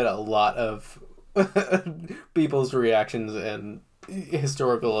that a lot of people's reactions and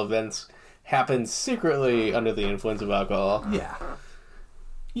historical events happen secretly under the influence of alcohol. Yeah.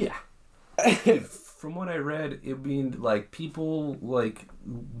 Yeah. From what I read, it mean like people like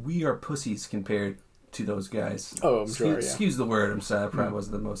we are pussies compared to those guys. Oh, I'm sure. Yeah. Excuse the word. I'm sorry. I probably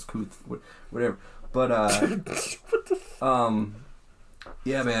wasn't the most couth, whatever. But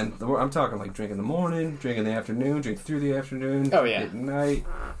yeah, man. I'm talking like drink in the morning, drink in the afternoon, drink through the afternoon. Oh yeah. At night,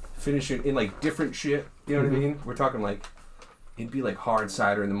 finish it in like different shit. You know what I mean? We're talking like it'd be like hard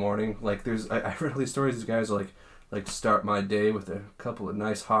cider in the morning. Like I read all these stories. These guys are like to start my day with a couple of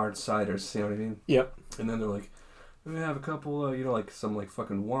nice hard ciders, you know what I mean? Yep. And then they're like, we have a couple, you know, like some like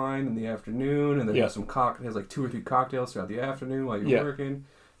fucking wine in the afternoon, and then have some has like 2 or 3 cocktails throughout the afternoon while you're working.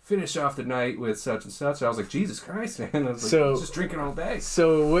 Finish off the night with such and such. I was like, Jesus Christ, man! I was like, just drinking all day.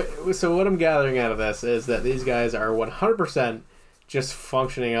 So what I'm gathering out of this is that these guys are 100% just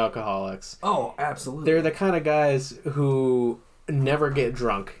functioning alcoholics. Oh, absolutely. They're the kind of guys who never get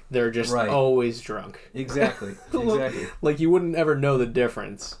drunk. They're just always drunk. Exactly. Like you wouldn't ever know the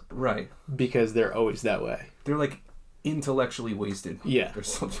difference. Right. Because they're always that way. They're like intellectually wasted. Yeah. Or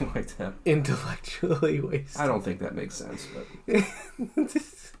something like that. Intellectually wasted. I don't think that makes sense, but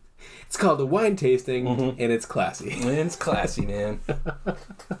it's called a wine tasting and it's classy. And it's classy, man.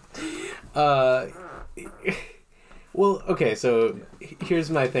 Well, okay, so here's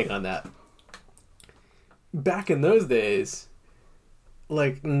my thing on that. Back in those days,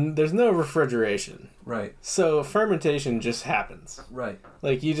 like, there's no refrigeration. Right. So fermentation just happens. Right.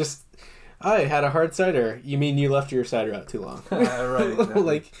 Like, you just... I had a hard cider. You mean you left your cider out too long. Right, exactly.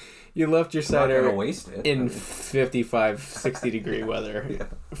 Like, you left your cider not gonna waste it. in 55, 60 degree weather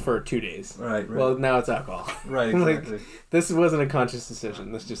for 2 days. Right. Well, now it's alcohol. Right, exactly. Like, this wasn't a conscious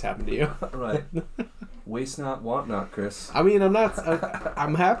decision. This just happened to you. Right. Waste not, want not, Chris. I mean,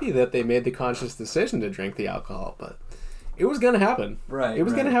 I'm happy that they made the conscious decision to drink the alcohol, but it was going to happen. Right. It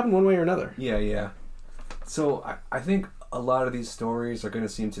was going to happen one way or another. Yeah. So I think a lot of these stories are going to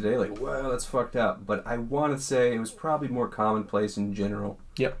seem today like, wow, that's fucked up. But I want to say it was probably more commonplace in general.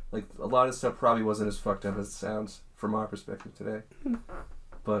 Yep. Like, a lot of stuff probably wasn't as fucked up as it sounds from our perspective today.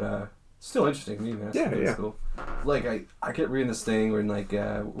 But still interesting to me, man. It's cool. Like, I kept reading this thing where, like,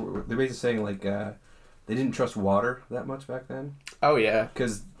 they're basically saying, like, they didn't trust water that much back then. Oh, yeah.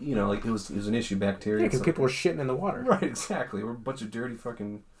 Because, you know, like, it was an issue, bacteria. Yeah, because people were shitting in the water. Right, exactly. We're a bunch of dirty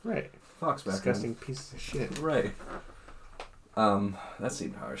fucking fucks back then. Disgusting pieces of shit. Right. That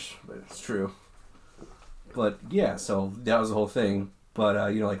seemed harsh, but it's true. But, yeah, so that was the whole thing.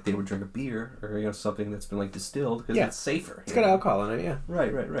 But, you know, like, they would drink a beer or, you know, something that's been, like, distilled because it's safer. It's got alcohol in it, yeah.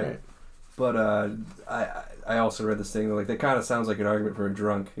 Right. But, I also read this thing, like, that kind of sounds like an argument for a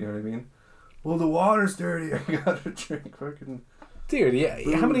drunk, you know what I mean? Well, the water's dirty. I gotta drink fucking... Dude, yeah.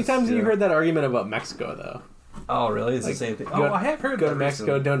 Booze, how many times have you heard that argument about Mexico, though? Oh, really? It's like, the same thing. I have heard that. Go to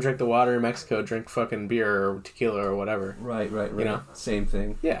Mexico, don't drink the water in Mexico, drink fucking beer or tequila or whatever. Right. You know? Same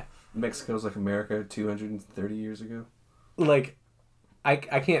thing. Yeah. Mexico's like America 230 years ago. Like, I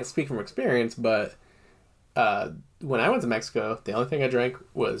can't speak from experience, but when I went to Mexico, the only thing I drank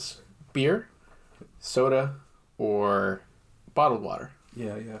was beer, soda, or bottled water.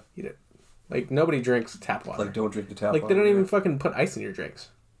 Yeah. You know, like, nobody drinks tap water. Like, don't drink the tap water. Like, they don't even fucking put ice in your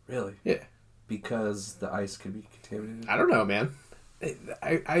drinks. Really? Yeah. Because the ice could be contaminated? I don't know, man.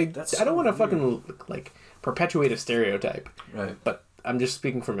 I don't want to fucking, like, perpetuate a stereotype. Right. But I'm just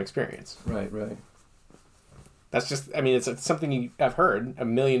speaking from experience. Right. That's just, I mean, it's something I've heard a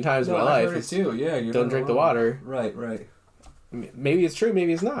million times in my life. I've heard it too, yeah. Don't drink the water. Right. Maybe it's true,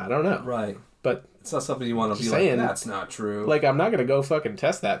 maybe it's not. I don't know. Right. But it's not something you want to be saying, like, that's not true. Like, I'm not going to go fucking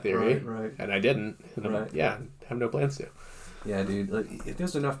test that theory. Right. And I didn't. And I have no plans to. Yeah, dude. Like, if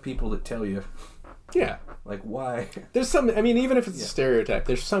there's enough people that tell you... Yeah. Like, why? There's some... I mean, even if it's a stereotype,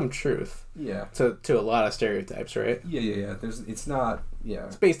 there's some truth. Yeah. To a lot of stereotypes, right? Yeah. It's not... Yeah.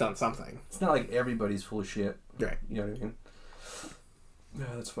 It's based on something. It's not like everybody's full of shit. Right. You know what I mean? Yeah,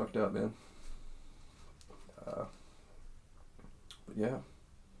 that's fucked up, man. But yeah.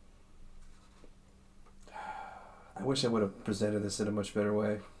 I wish I would have presented this in a much better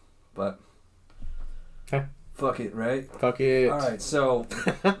way, but fuck it, right? Fuck it. All right, so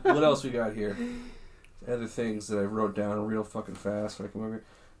what else we got here? Other things that I wrote down real fucking fast so I can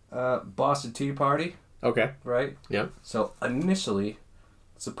remember. Boston Tea Party. Okay. Right? Yep. So initially,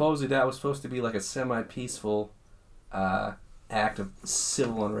 supposedly that was supposed to be like a semi-peaceful act of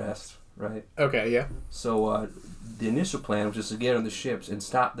civil unrest, right? Okay, yeah. So the initial plan was just to get on the ships and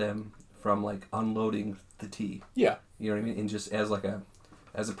stop them from like unloading the tea. Yeah. You know what I mean? And just as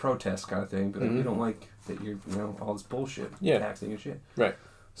a protest kind of thing, but like, we don't like that you're all this bullshit, taxing and shit. Right.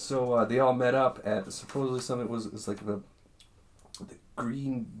 So they all met up at supposedly something was like the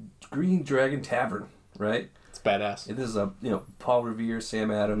Green Dragon Tavern, right? It's badass. It is Paul Revere,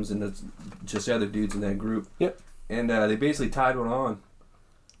 Sam Adams, and it's just other dudes in that group. Yep. And they basically tied one on.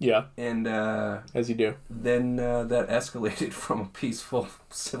 Yeah. And as you do. Then that escalated from a peaceful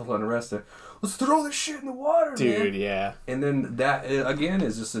civil unrest to, let's throw this shit in the water, dude, man. Yeah. And then that again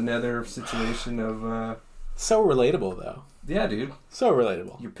is just another situation of so relatable though. Yeah, dude. So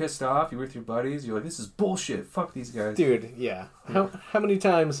relatable. You're pissed off, you're with your buddies, you're like, this is bullshit, fuck these guys. Dude, yeah. How many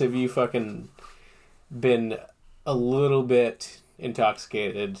times have you fucking been a little bit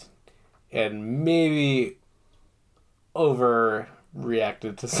intoxicated and maybe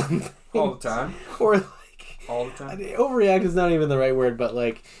overreacted to something? All the time. Or like... All the time. Overreact is not even the right word, but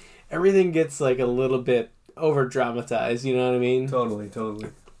like everything gets like a little bit over dramatized, you know what I mean? Totally.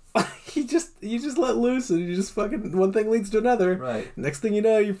 you just let loose and you just fucking one thing leads to another. Right. Next thing you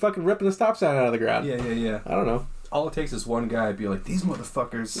know, you're fucking ripping a stop sign out of the ground. Yeah. I don't know. All it takes is one guy to be like, these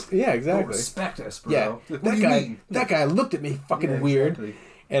motherfuckers don't respect us, bro. Yeah. Like, that guy looked at me fucking weird. Exactly.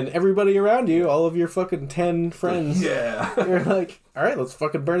 And everybody around you, all of your fucking 10 friends, you're like, all right, let's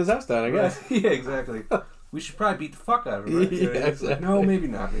fucking burn his house down, I guess. Right. Yeah, exactly. We should probably beat the fuck out of him, right? Yeah, exactly. Like, no, maybe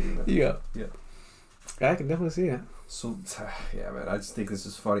not. Yeah. Yeah. I can definitely see it. So, yeah, man, I just think this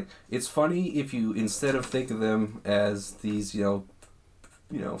is funny. It's funny if you, instead of think of them as these,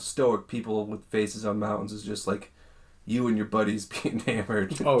 stoic people with faces on mountains, is just like you and your buddies being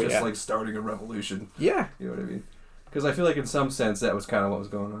hammered, like starting a revolution. Yeah. You know what I mean? Because I feel like in some sense that was kind of what was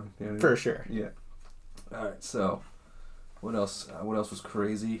going on. You know what I mean? For sure. Yeah. All right, so what else? What else was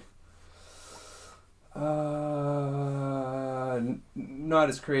crazy? Not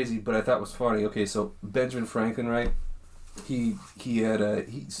as crazy, but I thought was funny. Okay, so Benjamin Franklin, right? He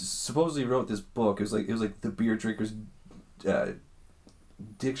supposedly wrote this book. It was like the beer drinker's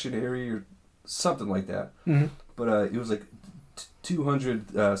dictionary or something like that. Mm-hmm. But it was like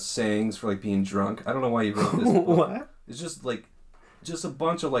 200 sayings for like being drunk. I don't know why he wrote this book. What? It's just a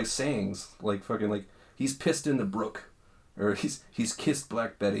bunch of like sayings, like fucking like he's pissed in the brook, or he's kissed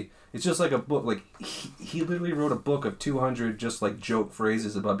Black Betty. It's just like a book. Like he literally wrote a book of 200 just like joke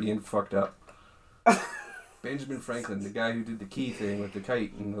phrases about being fucked up. Benjamin Franklin, the guy who did the key thing with the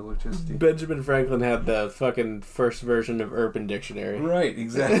kite and the electricity. Benjamin Franklin had the fucking first version of Urban Dictionary. Right,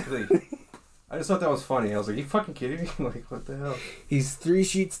 exactly. I just thought that was funny. I was like, you fucking kidding me? Like, what the hell? He's 3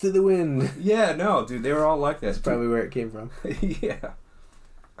 sheets to the wind. Yeah, no, dude, they were all like that. That's probably where it came from. Yeah.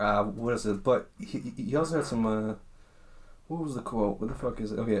 What is it? But he also had some, what was the quote? What the fuck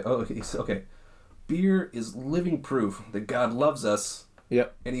is it? Okay. Beer is living proof that God loves us.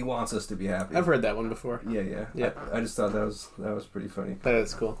 Yep. And he wants us to be happy. I've heard that one before. Yeah. I just thought that was pretty funny. That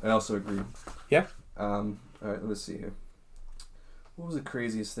is cool. I also agree. Yeah. All right, let's see here. What was the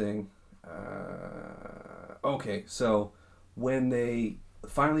craziest thing? Okay, so when they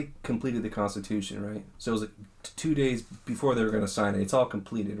finally completed the Constitution, right? So it was like 2 days before they were going to sign it. It's all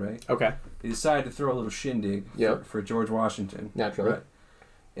completed, right? Okay. They decided to throw a little shindig for George Washington. Naturally. Right?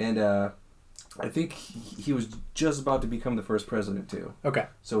 And I think he was just about to become the first president, too. Okay.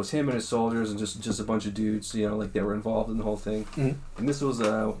 So it was him and his soldiers and just a bunch of dudes, like they were involved in the whole thing. Mm-hmm. And this was,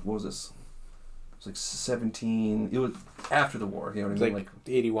 what was this? It was like 17... It was after the war, you know what I mean? Like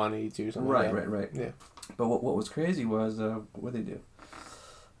 81, 82, something like that. Right. Yeah. But what was crazy was, what did they do?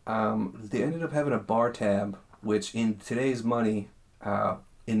 They ended up having a bar tab, which in today's money,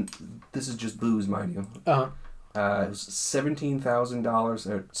 this is just booze, mind you. Uh-huh. It was $17,000,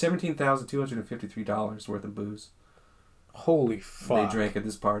 or $17,253 worth of booze. Holy fuck. They drank at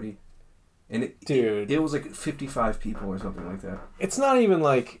this party. And it was like 55 people or something like that. It's not even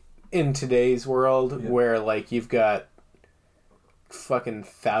like in today's world where like you've got fucking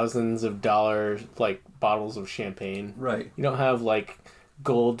thousands of dollars like bottles of champagne. Right. You don't have like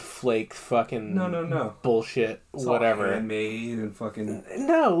gold flake fucking no bullshit it's whatever all handmade and fucking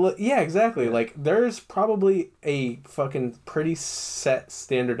exactly. Like there's probably a fucking pretty set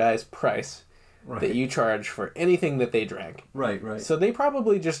standardized price that you charge for anything that they drank. Right. So they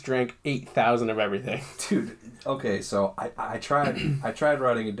probably just drank 8,000 of everything. Dude, okay, so I tried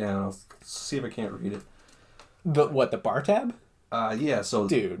writing it down. I'll see if I can't read it. The bar tab? Yeah, so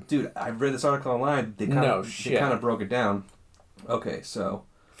dude, I read this article online. They kind of broke it down. Okay, so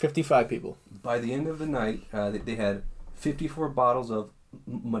 55 people. By the end of the night, they had 54 bottles of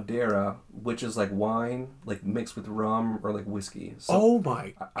Madeira, which is like wine, like mixed with rum or like whiskey. So oh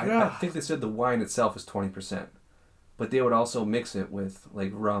my god! I think they said the wine itself is 20%, but they would also mix it with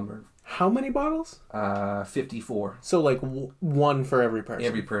like rum or. How many bottles? 54. So like one for every person.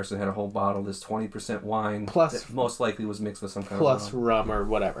 Every person had a whole bottle. This 20% wine plus that most likely was mixed with some kind plus of rum or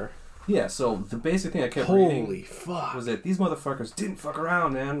whatever. Yeah, so the basic thing I kept reading was that these motherfuckers didn't fuck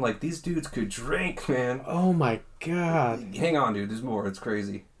around, man. Like, these dudes could drink, man. Oh my god. Hang on, dude. There's more. It's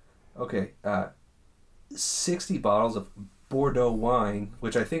crazy. Okay, 60 bottles of Bordeaux wine,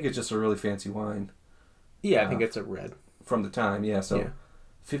 which I think is just a really fancy wine. Yeah, I think it's a red. From the time, yeah. So,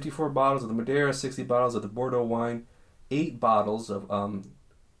 54 bottles of the Madeira, 60 bottles of the Bordeaux wine, 8 bottles of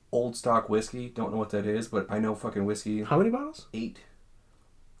old stock whiskey. Don't know what that is, but I know fucking whiskey. How many bottles? 8.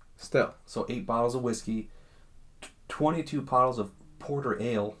 Still. So 8 bottles of whiskey, 22 bottles of porter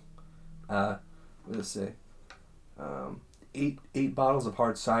ale. What does it say? 8 bottles of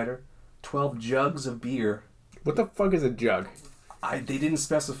hard cider, 12 jugs of beer. What the fuck is a jug? They didn't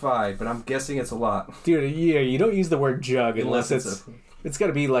specify, but I'm guessing it's a lot. Dude, yeah, you don't use the word jug unless it's got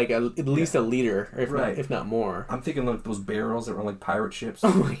to be like at least a liter, if not more. I'm thinking like those barrels that were like pirate ships.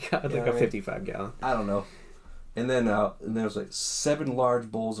 Oh my god, like a 55 gallon. I don't know. And then there was like 7 large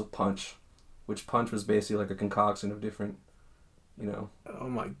bowls of punch, which punch was basically like a concoction of different, Oh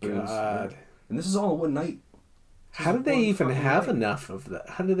my booze. god. And this is all in one night. How did they even have enough of that?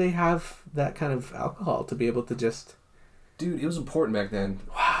 How did they have that kind of alcohol to be able to just... Dude, it was important back then.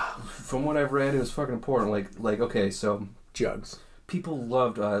 Wow. From what I've read, it was fucking important. Like okay, so... Jugs. People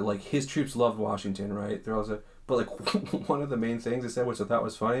loved, like, his troops loved Washington, right? They're also... But, like, one of the main things they said, which I thought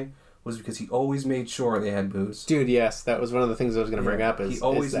was funny, was because he always made sure they had booze. Dude, yes, that was one of the things I was going to bring up. He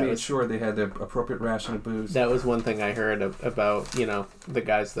always made sure they had the appropriate ration of booze. That was one thing I heard about, the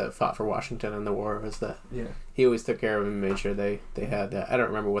guys that fought for Washington in the war, was that he always took care of them and made sure they had that. I don't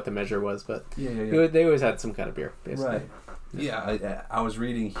remember what the measure was, but they always had some kind of beer, basically. Right. Yeah, I was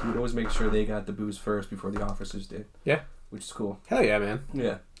reading, he would always make sure they got the booze first before the officers did. Yeah. Which is cool. Hell yeah, man.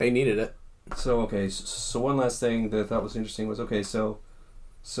 Yeah. They needed it. So, okay, so one last thing that I thought was interesting was, okay, so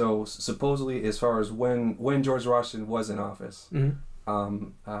supposedly, as far as when George Washington was in office,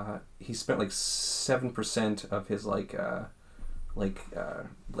 he spent like 7% of his like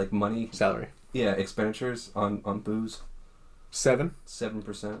money salary. Yeah, expenditures on booze. 7%.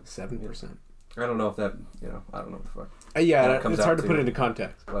 7%. I don't know if that I don't know what the fuck. It's hard to put into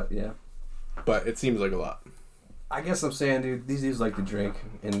context. But yeah. But it seems like a lot. I guess I'm saying, dude, these dudes like to drink,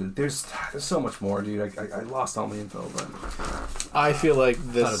 and there's so much more, dude. I lost all my info, but I feel like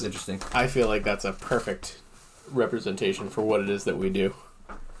this. That was interesting. I feel like that's a perfect representation for what it is that we do.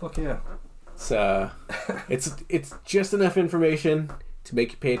 Fuck yeah! It's just enough information to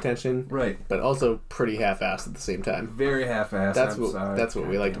make you pay attention, right? But also pretty half-assed at the same time. Very half-assed. That's what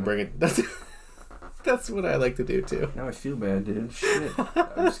we like to bring it. That's what I like to do too. Now I feel bad, dude. Shit.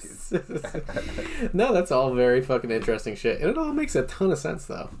 I'm just kidding. No, that's all very fucking interesting shit, and it all makes a ton of sense,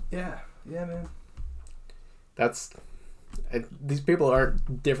 though. Yeah, man. These people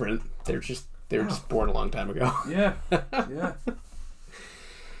aren't different. They were just born a long time ago. Yeah.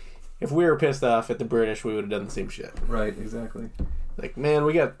 If we were pissed off at the British, we would have done the same shit. Right. Exactly. Like, man,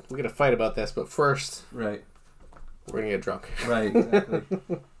 we got to fight about this, but first, right, we're gonna get drunk. Right. Exactly.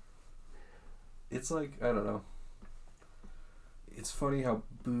 It's like, I don't know. It's funny how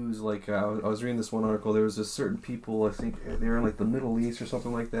booze, like, I was reading this one article, there was a certain people, I think they were in, like, the Middle East or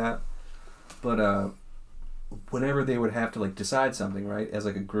something like that, but, whenever they would have to, like, decide something, right, as,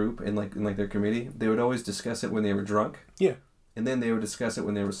 like, a group in their committee, they would always discuss it when they were drunk. Yeah. And then they would discuss it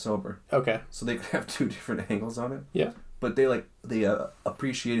when they were sober. Okay. So they could have 2 different angles on it. Yeah. But they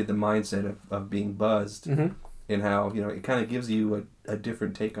appreciated the mindset of being buzzed. Mm-hmm. And how, it kind of gives you a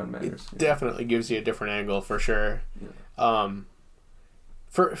different take on matters. It definitely gives you a different angle, for sure. Yeah.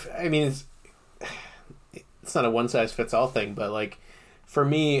 It's not a one-size-fits-all thing, but, like, for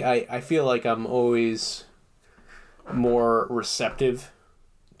me, I feel like I'm always more receptive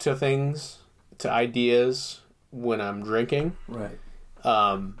to things, to ideas, when I'm drinking. Right.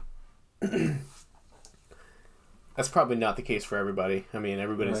 That's probably not the case for everybody. I mean,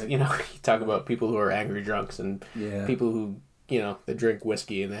 everybody's, right. You talk about people who are angry drunks and people who, they drink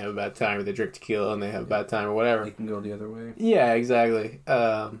whiskey and they have a bad time, or they drink tequila and they have a bad time, or whatever. They can go the other way. Yeah, exactly.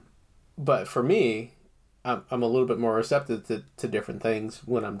 But for me, I'm a little bit more receptive to different things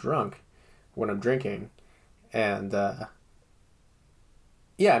when I'm drunk, when I'm drinking. And, I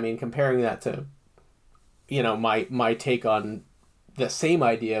mean, comparing that to, my take on the same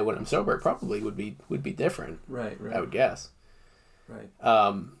idea when I'm sober probably would be different. Right. I would guess. Right.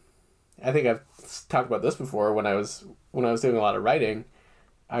 I think I've talked about this before when I was doing a lot of writing.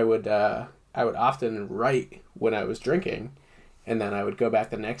 I would often write when I was drinking, and then I would go back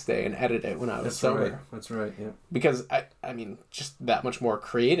the next day and edit it when I was sober. Right. That's right. Yeah. Because I mean, just that much more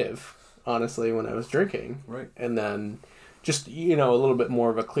creative, honestly, when I was drinking. Right. And then, just a little bit more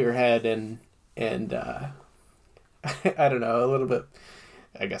of a clear head and I don't know, a little bit,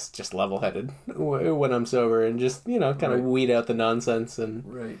 I guess, just level-headed when I'm sober, and just kind of weed out the nonsense and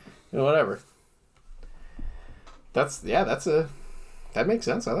whatever. That makes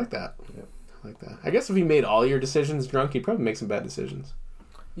sense. I like that. Yeah. I like that. I guess if you made all your decisions drunk, you'd probably make some bad decisions.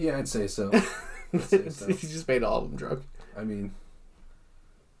 Yeah, I'd say so. If you just made all of them drunk. I mean,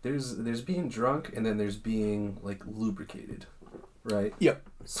 there's being drunk, and then there's being like lubricated, right? Yep.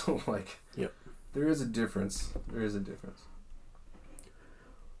 So like, yep. There is a difference.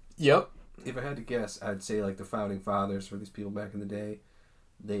 Yep. If I had to guess, I'd say like the founding fathers, for these people back in the day,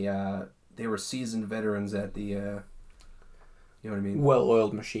 they were seasoned veterans at the, you know what I mean?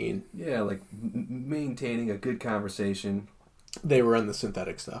 Well-oiled machine. Yeah, like maintaining a good conversation. They were on the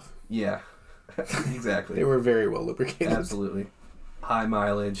synthetic stuff. Yeah, exactly. They were very well lubricated. Absolutely. High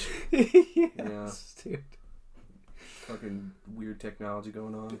mileage. Yes, dude. Fucking weird technology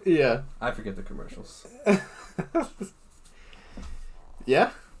going on. Yeah. I forget the commercials.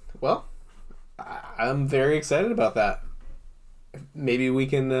 Yeah. Well, I'm very excited about that. Maybe we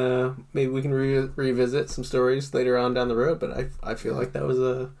can revisit some stories later on down the road. But I feel like that was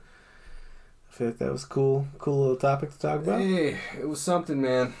a cool little topic to talk about. Hey, it was something,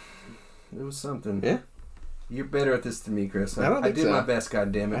 man. It was something. Yeah. You're better at this than me, Chris. I did my best,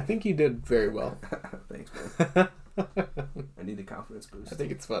 goddammit. I think you did very well. Thanks, man. I need a confidence boost. I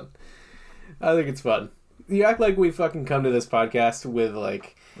think it's fun. You act like we fucking come to this podcast with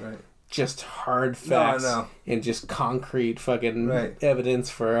like just hard facts and just concrete fucking evidence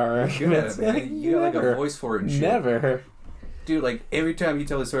for our arguments. You got like a voice for it and shit. Never. Dude, like every time you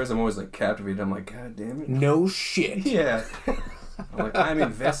tell these stories, I'm always like captivated. I'm like, God damn it. No shit. Yeah. I'm like, I'm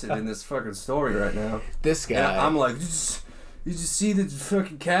invested in this fucking story right now. This guy. And I'm like, did you see the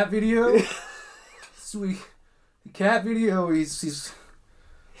fucking cat video? Sweet. The cat video, he's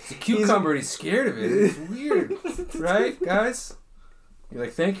a cucumber and he's scared of it. It's weird. Right, guys? You're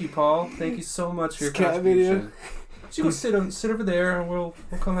like, thank you, Paul. Thank you so much for your contribution. So you go sit over there and we'll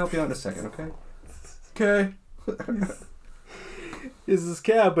come help you out in a second, okay? Okay. He's this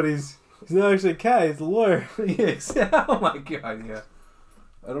cat, but he's not actually a cat, he's a lawyer. Yes. Oh my god, yeah.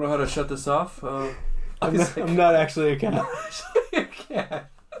 I don't know how to shut this off. I'm not actually a cat. I'm actually a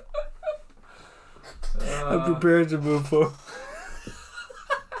cat. I'm prepared to move forward.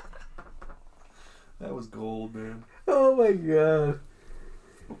 That was gold, man. Oh my god.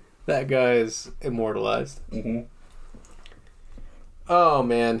 That guy is immortalized. Mm-hmm. Oh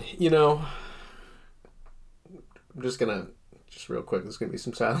man, I'm just real quick, there's gonna be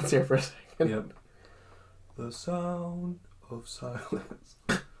some silence here for a second. Yep. The sound of silence.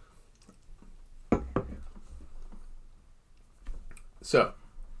 So,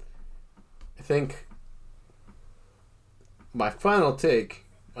 I think my final take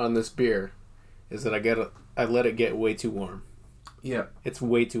on this beer is that I let it get way too warm. Yep. It's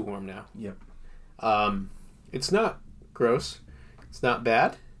way too warm now. Yep. It's not gross. It's not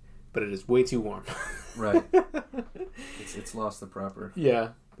bad, but it is way too warm. Right. It's lost the proper. Yeah.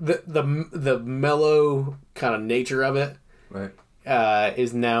 The mellow kind of nature of it. Right.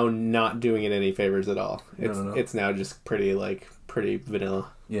 Is now not doing it any favors at all. No. It's now just pretty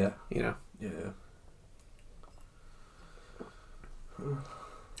vanilla. Yeah. Yeah.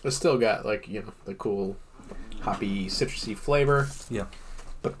 It's still got the cool hoppy citrusy flavor. Yeah.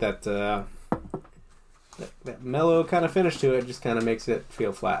 But that mellow kind of finish to it just kind of makes it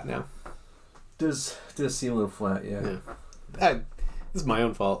feel flat now. Does seem a little flat, yeah. This is my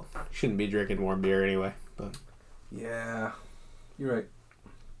own fault. Shouldn't be drinking warm beer anyway. But yeah, you're right.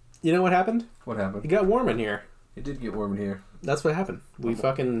 You know what happened? What happened? It got warm in here. It did get warm in here. That's what happened. We've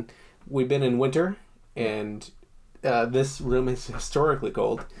been in winter, and this room is historically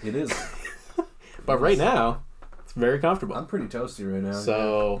cold. It is. But right now, it's very comfortable. I'm pretty toasty right now.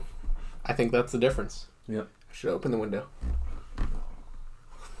 So, I think that's the difference. Yep. I should open the window.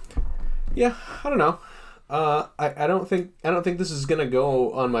 Yeah, I don't know. I don't think this is gonna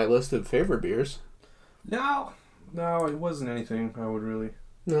go on my list of favorite beers. No, it wasn't anything I would really.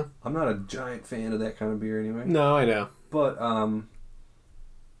 No. I'm not a giant fan of that kind of beer anyway. No, I know. But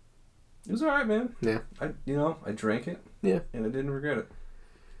it was alright, man. Yeah. I drank it. Yeah. And I didn't regret it.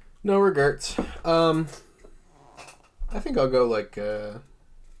 No regrets. I think I'll go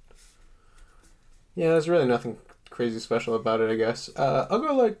there's really nothing crazy special about it, I guess. I'll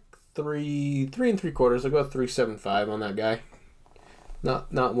go 3 3/4. I'll go 3.75 on that guy.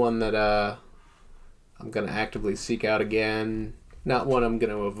 Not one that I'm gonna actively seek out again. Not one I'm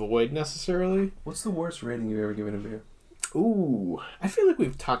gonna avoid necessarily. What's the worst rating you've ever given a beer? Ooh, I feel like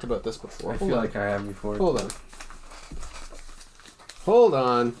we've talked about this before. I feel like I have before. Hold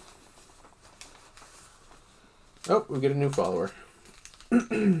on. Oh, we get a new follower.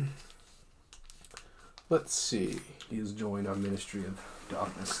 Let's see. He has joined our ministry of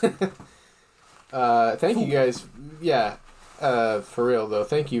darkness. Thank you guys. Yeah, for real though.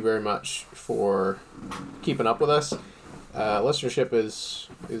 Thank you very much for keeping up with us. Listenership is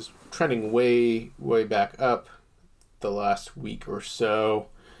trending way back up the last week or so.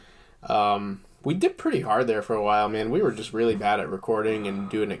 We did pretty hard there for a while, man. We were just really bad at recording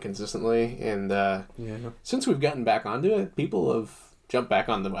and doing it consistently, and since we've gotten back onto it, people have jumped back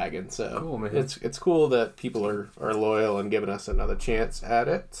on the wagon. So cool, man. It's cool that people are loyal and giving us another chance at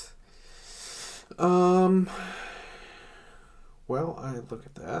it. Well, I look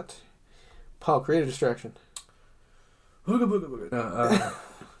at that. Paul, create a distraction. Yeah,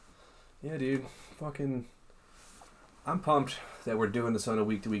 dude. Fucking... I'm pumped that we're doing this on a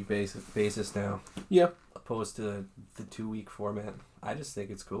week-to-week basis now. Yeah. Opposed to the 2-week format. I just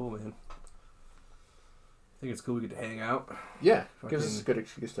think it's cool, man. I think it's cool we get to hang out. Yeah. Gives us a good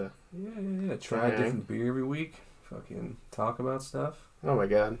excuse to... Yeah. Try a different beer every week. Fucking talk about stuff. Oh, my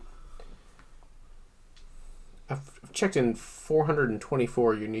God. I've checked in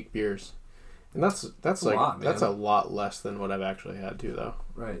 424 unique beers. And that's like a lot, that's a lot less than what I've actually had too, though.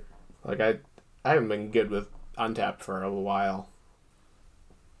 Right. Like I haven't been good with Untapped for a while.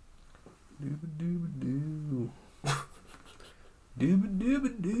 Dooba-dooba-doo.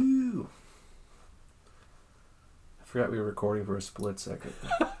 Dooba-dooba-doo. I forgot we were recording for a split second.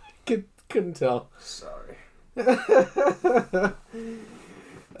 Couldn't tell. Sorry.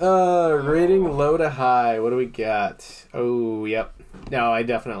 Rating low to high. What do we got? Oh, yep. No, I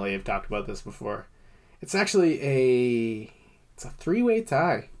definitely have talked about this before. It's actually a 3-way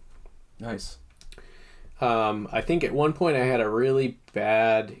tie. Nice. I think at one point I had a really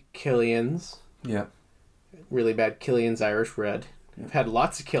bad Killian's. Yeah. Really bad Killian's Irish Red. Yeah. I've had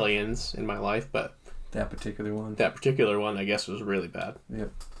lots of Killian's in my life, but that particular one I guess was really bad. Yeah.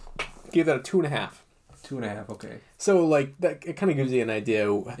 Gave that a 2.5. 2.5, okay. So, like, that it kind of gives you an idea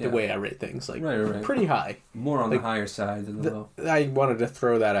the way I rate things. Like, right. Pretty high. More on the higher side than the low. I wanted to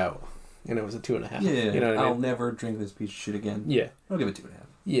throw that out, and it was a 2.5. Yeah, you know what I mean? I'll never drink this piece of shit again. Yeah. I'll give it 2.5.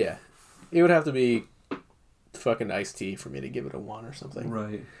 Yeah. It would have to be fucking iced tea for me to give it a 1 or something.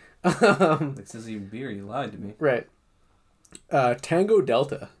 Right. This isn't even beer, you lied to me. Right. Tango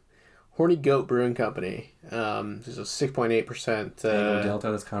Delta. Horny Goat Brewing Company. This is a 6.8%. Tango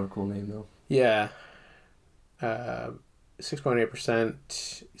Delta, that's kind of a cool name, though. Yeah.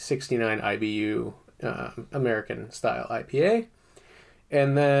 6.8%, 69 IBU, American style IPA.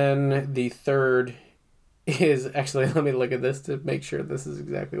 And then the third is actually, let me look at this to make sure this is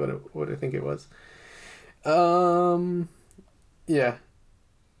exactly what I think it was. Yeah.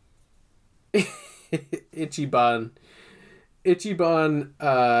 Ichiban,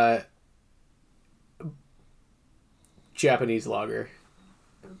 Japanese lager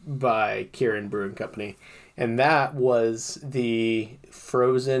by Kirin Brewing Company. And that was the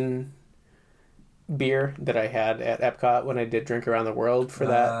frozen beer that I had at Epcot when I did Drink Around the World for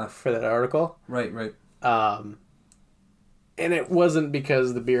that article. Right. And it wasn't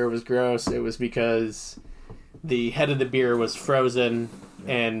because the beer was gross. It was because the head of the beer was frozen,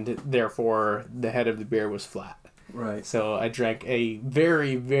 and therefore the head of the beer was flat. Right. So I drank a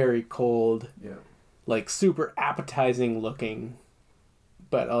very, very cold, like super appetizing looking,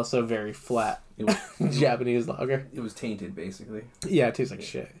 but also very flat Japanese lager. It was tainted, basically. Yeah, it tastes like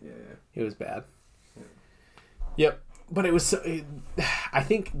shit. Yeah. It was bad. Yeah. Yep. But it was I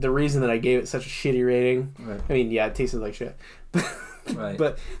think the reason that I gave it such a shitty rating, right. I mean, yeah, it tasted like shit. Right.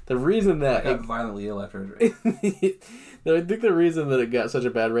 But the reason that I got violently ill after I think the reason that it got such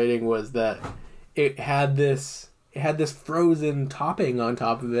a bad rating was that it had this frozen topping on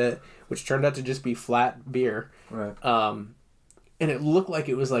top of it, which turned out to just be flat beer. Right. And it looked like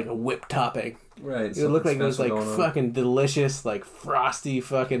it was like a whipped topping. Right. It looked like it was like fucking delicious, like frosty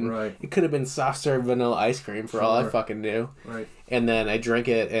fucking... Right. It could have been soft serve vanilla ice cream for all I fucking knew. Right. And then I drink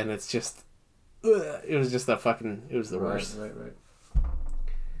it and it's just... it was just it was the worst. Right.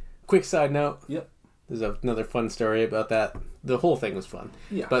 Quick side note. Yep. There's another fun story about that. The whole thing was fun.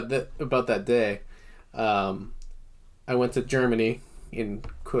 Yeah. But about that day, I went to Germany, in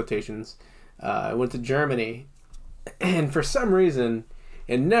quotations. I went to Germany, and for some reason,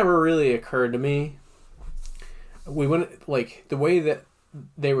 it never really occurred to me. We went, like, the way that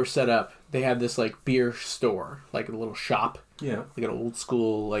they were set up. They had this like beer store, like a little shop. Yeah. Like an old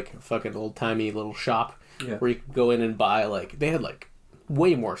school, like fucking old timey little shop. Yeah. Where you could go in and buy like they had like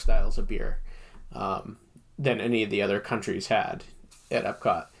way more styles of beer than any of the other countries had at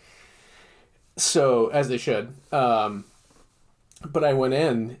Epcot. So as they should. But I went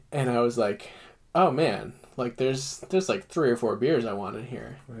in and I was like, oh man, like there's like 3 or 4 beers I want in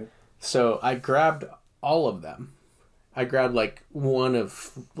here. Right. So I grabbed all of them. I grabbed like one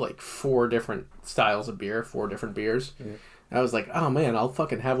of like 4 different styles of beer, 4 different beers. Yeah. I was like, oh man, I'll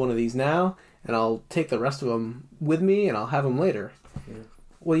fucking have one of these now, and I'll take the rest of them with me, and I'll have them later. Yeah.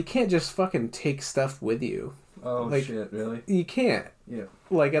 Well, you can't just fucking take stuff with you. Oh, like, shit, really? You can't. Yeah.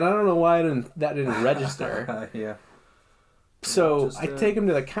 Like, and I don't know why that didn't register. Yeah. So I take them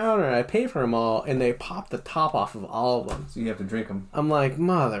to the counter, and I pay for them all, and they pop the top off of all of them. So you have to drink them. I'm like,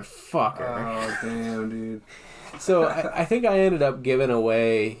 motherfucker. Oh, damn, dude. So I think I ended up giving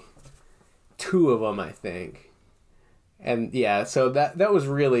away 2 of them, I think. And yeah, so that was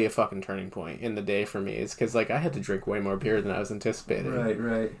really a fucking turning point in the day for me. It's because like I had to drink way more beer than I was anticipating.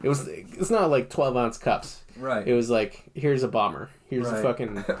 Right. It's not like 12-ounce cups. Right. It was like, here's a bomber. Here's a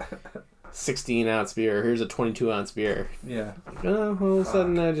fucking 16-ounce beer. Here's a 22-ounce beer. Yeah. Oh, all of a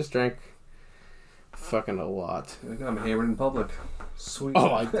sudden I just drank fucking a lot. I'm hammered in public. Sweet.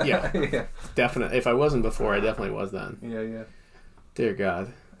 Oh, yeah. Yeah. Definitely. If I wasn't before, I definitely was then. Yeah. Dear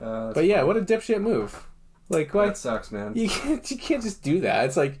God. But yeah, what a dipshit move. Like, that sucks, man. You can't just do that.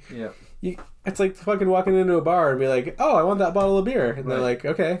 It's like, yeah. It's like fucking walking into a bar and be like, oh, I want that bottle of beer. And they're like,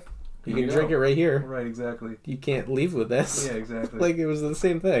 okay, you can drink it right here. Right, exactly. You can't leave with this. Yeah, exactly. Like, it was the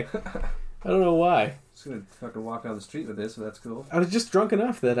same thing. I don't know why. Just gonna fucking walk down the street with this, so that's cool. I was just drunk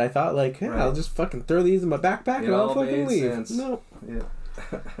enough that I thought, like, yeah, I'll just fucking throw these in my backpack and I'll fucking leave. Sense. No. Yeah.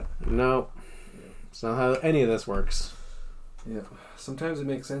 No. It's not how any of this works. Yeah. Sometimes it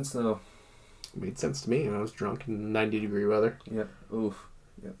makes sense, though. It made sense to me when I was drunk in 90-degree weather. Yep. Oof.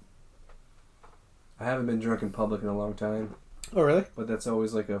 Yep. I haven't been drunk in public in a long time. Oh, really? But that's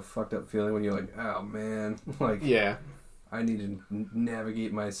always like a fucked up feeling when you're like, oh man, like, yeah, I need to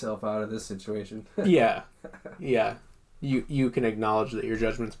navigate myself out of this situation. Yeah. You can acknowledge that your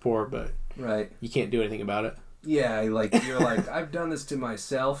judgment's poor, but right, you can't do anything about it. Yeah, like you're like, I've done this to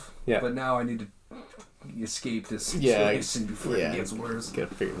myself, but now I need to escape this situation before it gets worse.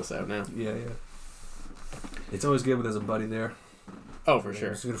 Gotta figure this out now. Yeah. It's always good when there's a buddy there. Oh, for sure.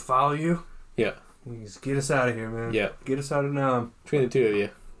 He's gonna follow you. Yeah. Just get us out of here, man. Yeah. Get us out of now. Between the 2 of you.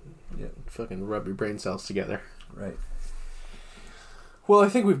 Yeah. Fucking rub your brain cells together. Right. Well, I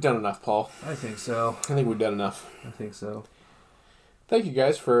think we've done enough, Paul. I think so. I think we've done enough. I think so. Thank you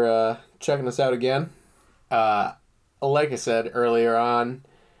guys for checking us out again. Like I said earlier on,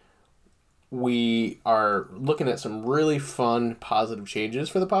 we are looking at some really fun, positive changes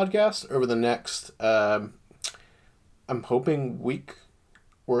for the podcast over the next, I'm hoping, week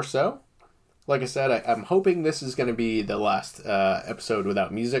or so. Like I said, I'm hoping this is going to be the last episode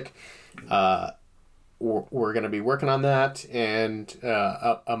without music. We're going to be working on that, and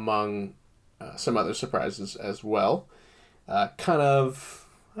among some other surprises as well. Kind of,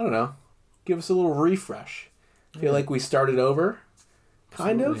 I don't know, give us a little refresh. Feel like we started over,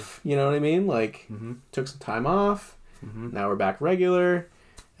 kind of. You know what I mean? Like, took some time off. Now we're back regular.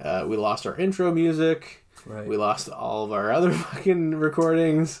 We lost our intro music. Right. We lost all of our other fucking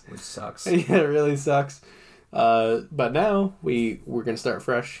recordings. Which sucks. Yeah, it really sucks. But now we're gonna start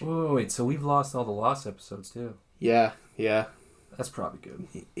fresh. Oh, wait, so we've lost all the lost episodes too? Yeah. That's probably good.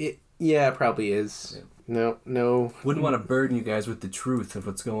 It probably is. Yeah. No. Wouldn't want to burden you guys with the truth of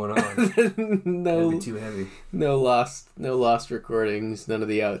what's going on. No. That'd be too heavy. No lost recordings. None of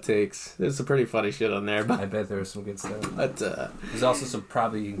the outtakes. There's some pretty funny shit on there, but I bet there was some good stuff. But there's also some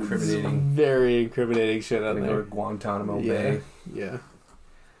probably incriminating, very incriminating shit on there. Go to Guantanamo Bay. Yeah.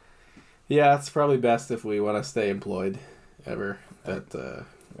 Yeah, it's probably best if we want to stay employed ever. That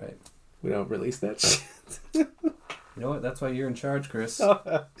right. We don't release that shit. You know what? That's why you're in charge, Chris.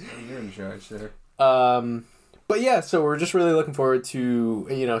 You're in charge there. But yeah, so we're just really looking forward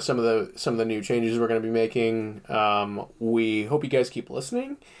to some of the new changes we're going to be making. We hope you guys keep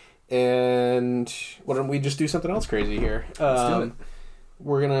listening, and why don't we just do something else crazy here? Let's do it.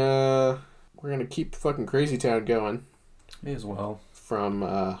 We're gonna keep fucking Crazy Town going. May as well. From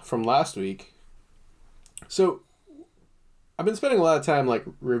last week. So I've been spending a lot of time like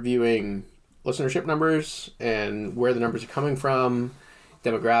reviewing listenership numbers and where the numbers are coming from,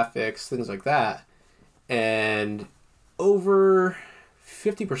 demographics, things like that. And over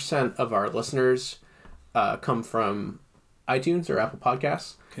 50% of our listeners come from iTunes or Apple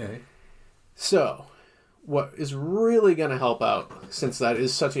Podcasts. Okay. So what is really going to help out, since that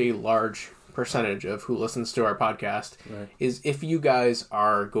is such a large percentage of who listens to our podcast, right, is if you guys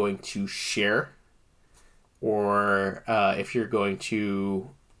are going to share, or if you're going to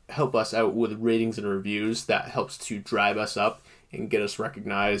help us out with ratings and reviews. That helps to drive us up and get us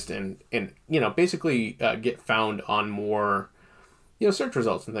recognized, and basically get found on more search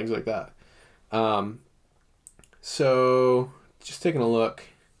results and things like that. So just taking a look.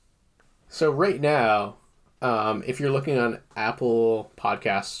 So right now, if you're looking on Apple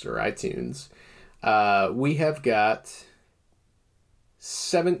Podcasts or iTunes, we have got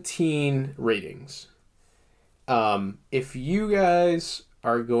 17 ratings. If you guys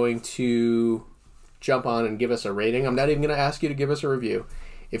are going to jump on and give us a rating, I'm not even going to ask you to give us a review.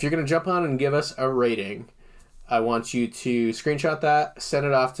 If you're going to jump on and give us a rating, I want you to screenshot that, send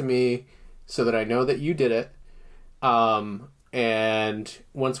it off to me so that I know that you did it. And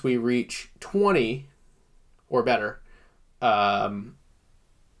once we reach 20 or better,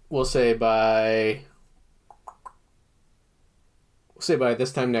 we'll say by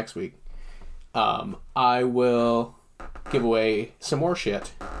this time next week, I will give away some more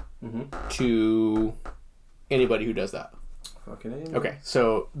shit to anybody who does that. Fucking A. Okay,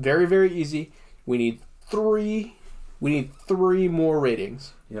 so very, very easy. We need three more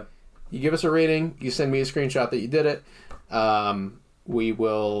ratings. Yep. You give us a rating, you send me a screenshot that you did it. We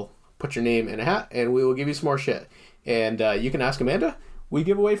will put your name in a hat, and we will give you some more shit. And you can ask Amanda. We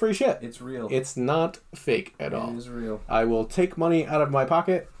give away free shit. It's real. It's not fake at all. It is real. I will take money out of my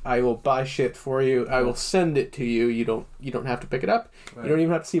pocket. I will buy shit for you. I will send it to you. You don't have to pick it up. Right. You don't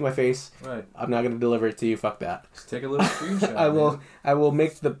even have to see my face. Right. I'm not going to deliver it to you. Fuck that. Just take a little screenshot. I will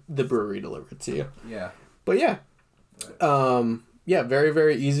make the brewery deliver it to you. Yeah. But yeah. Right. Yeah, very,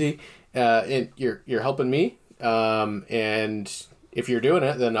 very easy. And you're helping me. And if you're doing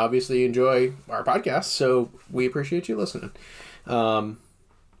it, then obviously you enjoy our podcast. So we appreciate you listening.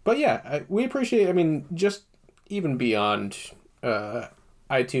 But yeah, we appreciate, just even beyond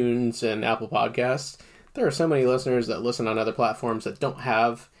iTunes and Apple Podcasts, there are so many listeners that listen on other platforms that don't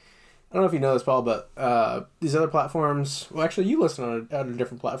have, I don't know if you know this, Paul, but these other platforms, well, actually, you listen on a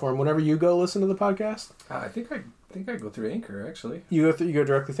different platform. Whenever you go listen to the podcast? I think I go through Anchor, actually. You go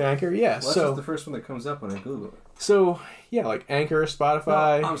directly through Anchor? Yeah. Well, that's just the first one that comes up when I Google it. So, yeah, like Anchor,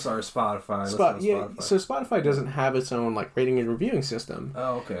 Spotify. No, I'm sorry, Spotify. Spotify. So Spotify doesn't have its own like rating and reviewing system.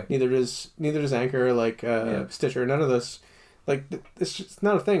 Oh, okay. Neither does Anchor, like Stitcher. None of this. Like, it's just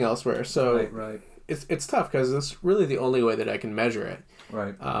not a thing elsewhere. So right. It's tough because it's really the only way that I can measure it.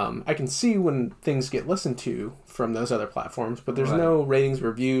 Right. I can see when things get listened to from those other platforms, but there's no ratings,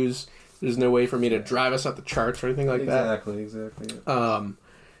 reviews. There's no way for me to drive us up the charts or anything like that. Exactly.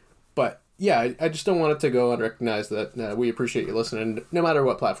 But yeah, I just don't want it to go unrecognized that we appreciate you listening, no matter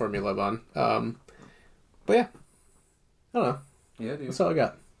what platform you live on. But yeah, I don't know. Yeah, dude. That's all I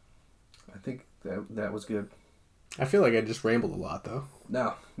got. I think that was good. I feel like I just rambled a lot, though.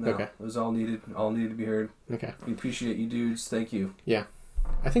 No. Okay. It was all needed to be heard. Okay. We appreciate you dudes. Thank you. Yeah.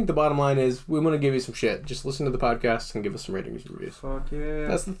 I think the bottom line is we want to give you some shit. Just listen to the podcast and give us some ratings and reviews. Fuck yeah.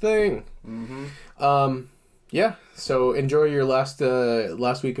 That's the thing. Mm-hmm. Yeah. So enjoy your last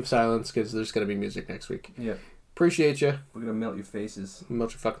week of silence because there's going to be music next week. Yeah. Appreciate you. We're going to melt your faces.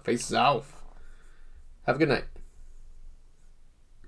 Melt your fucking faces off. Have a good night.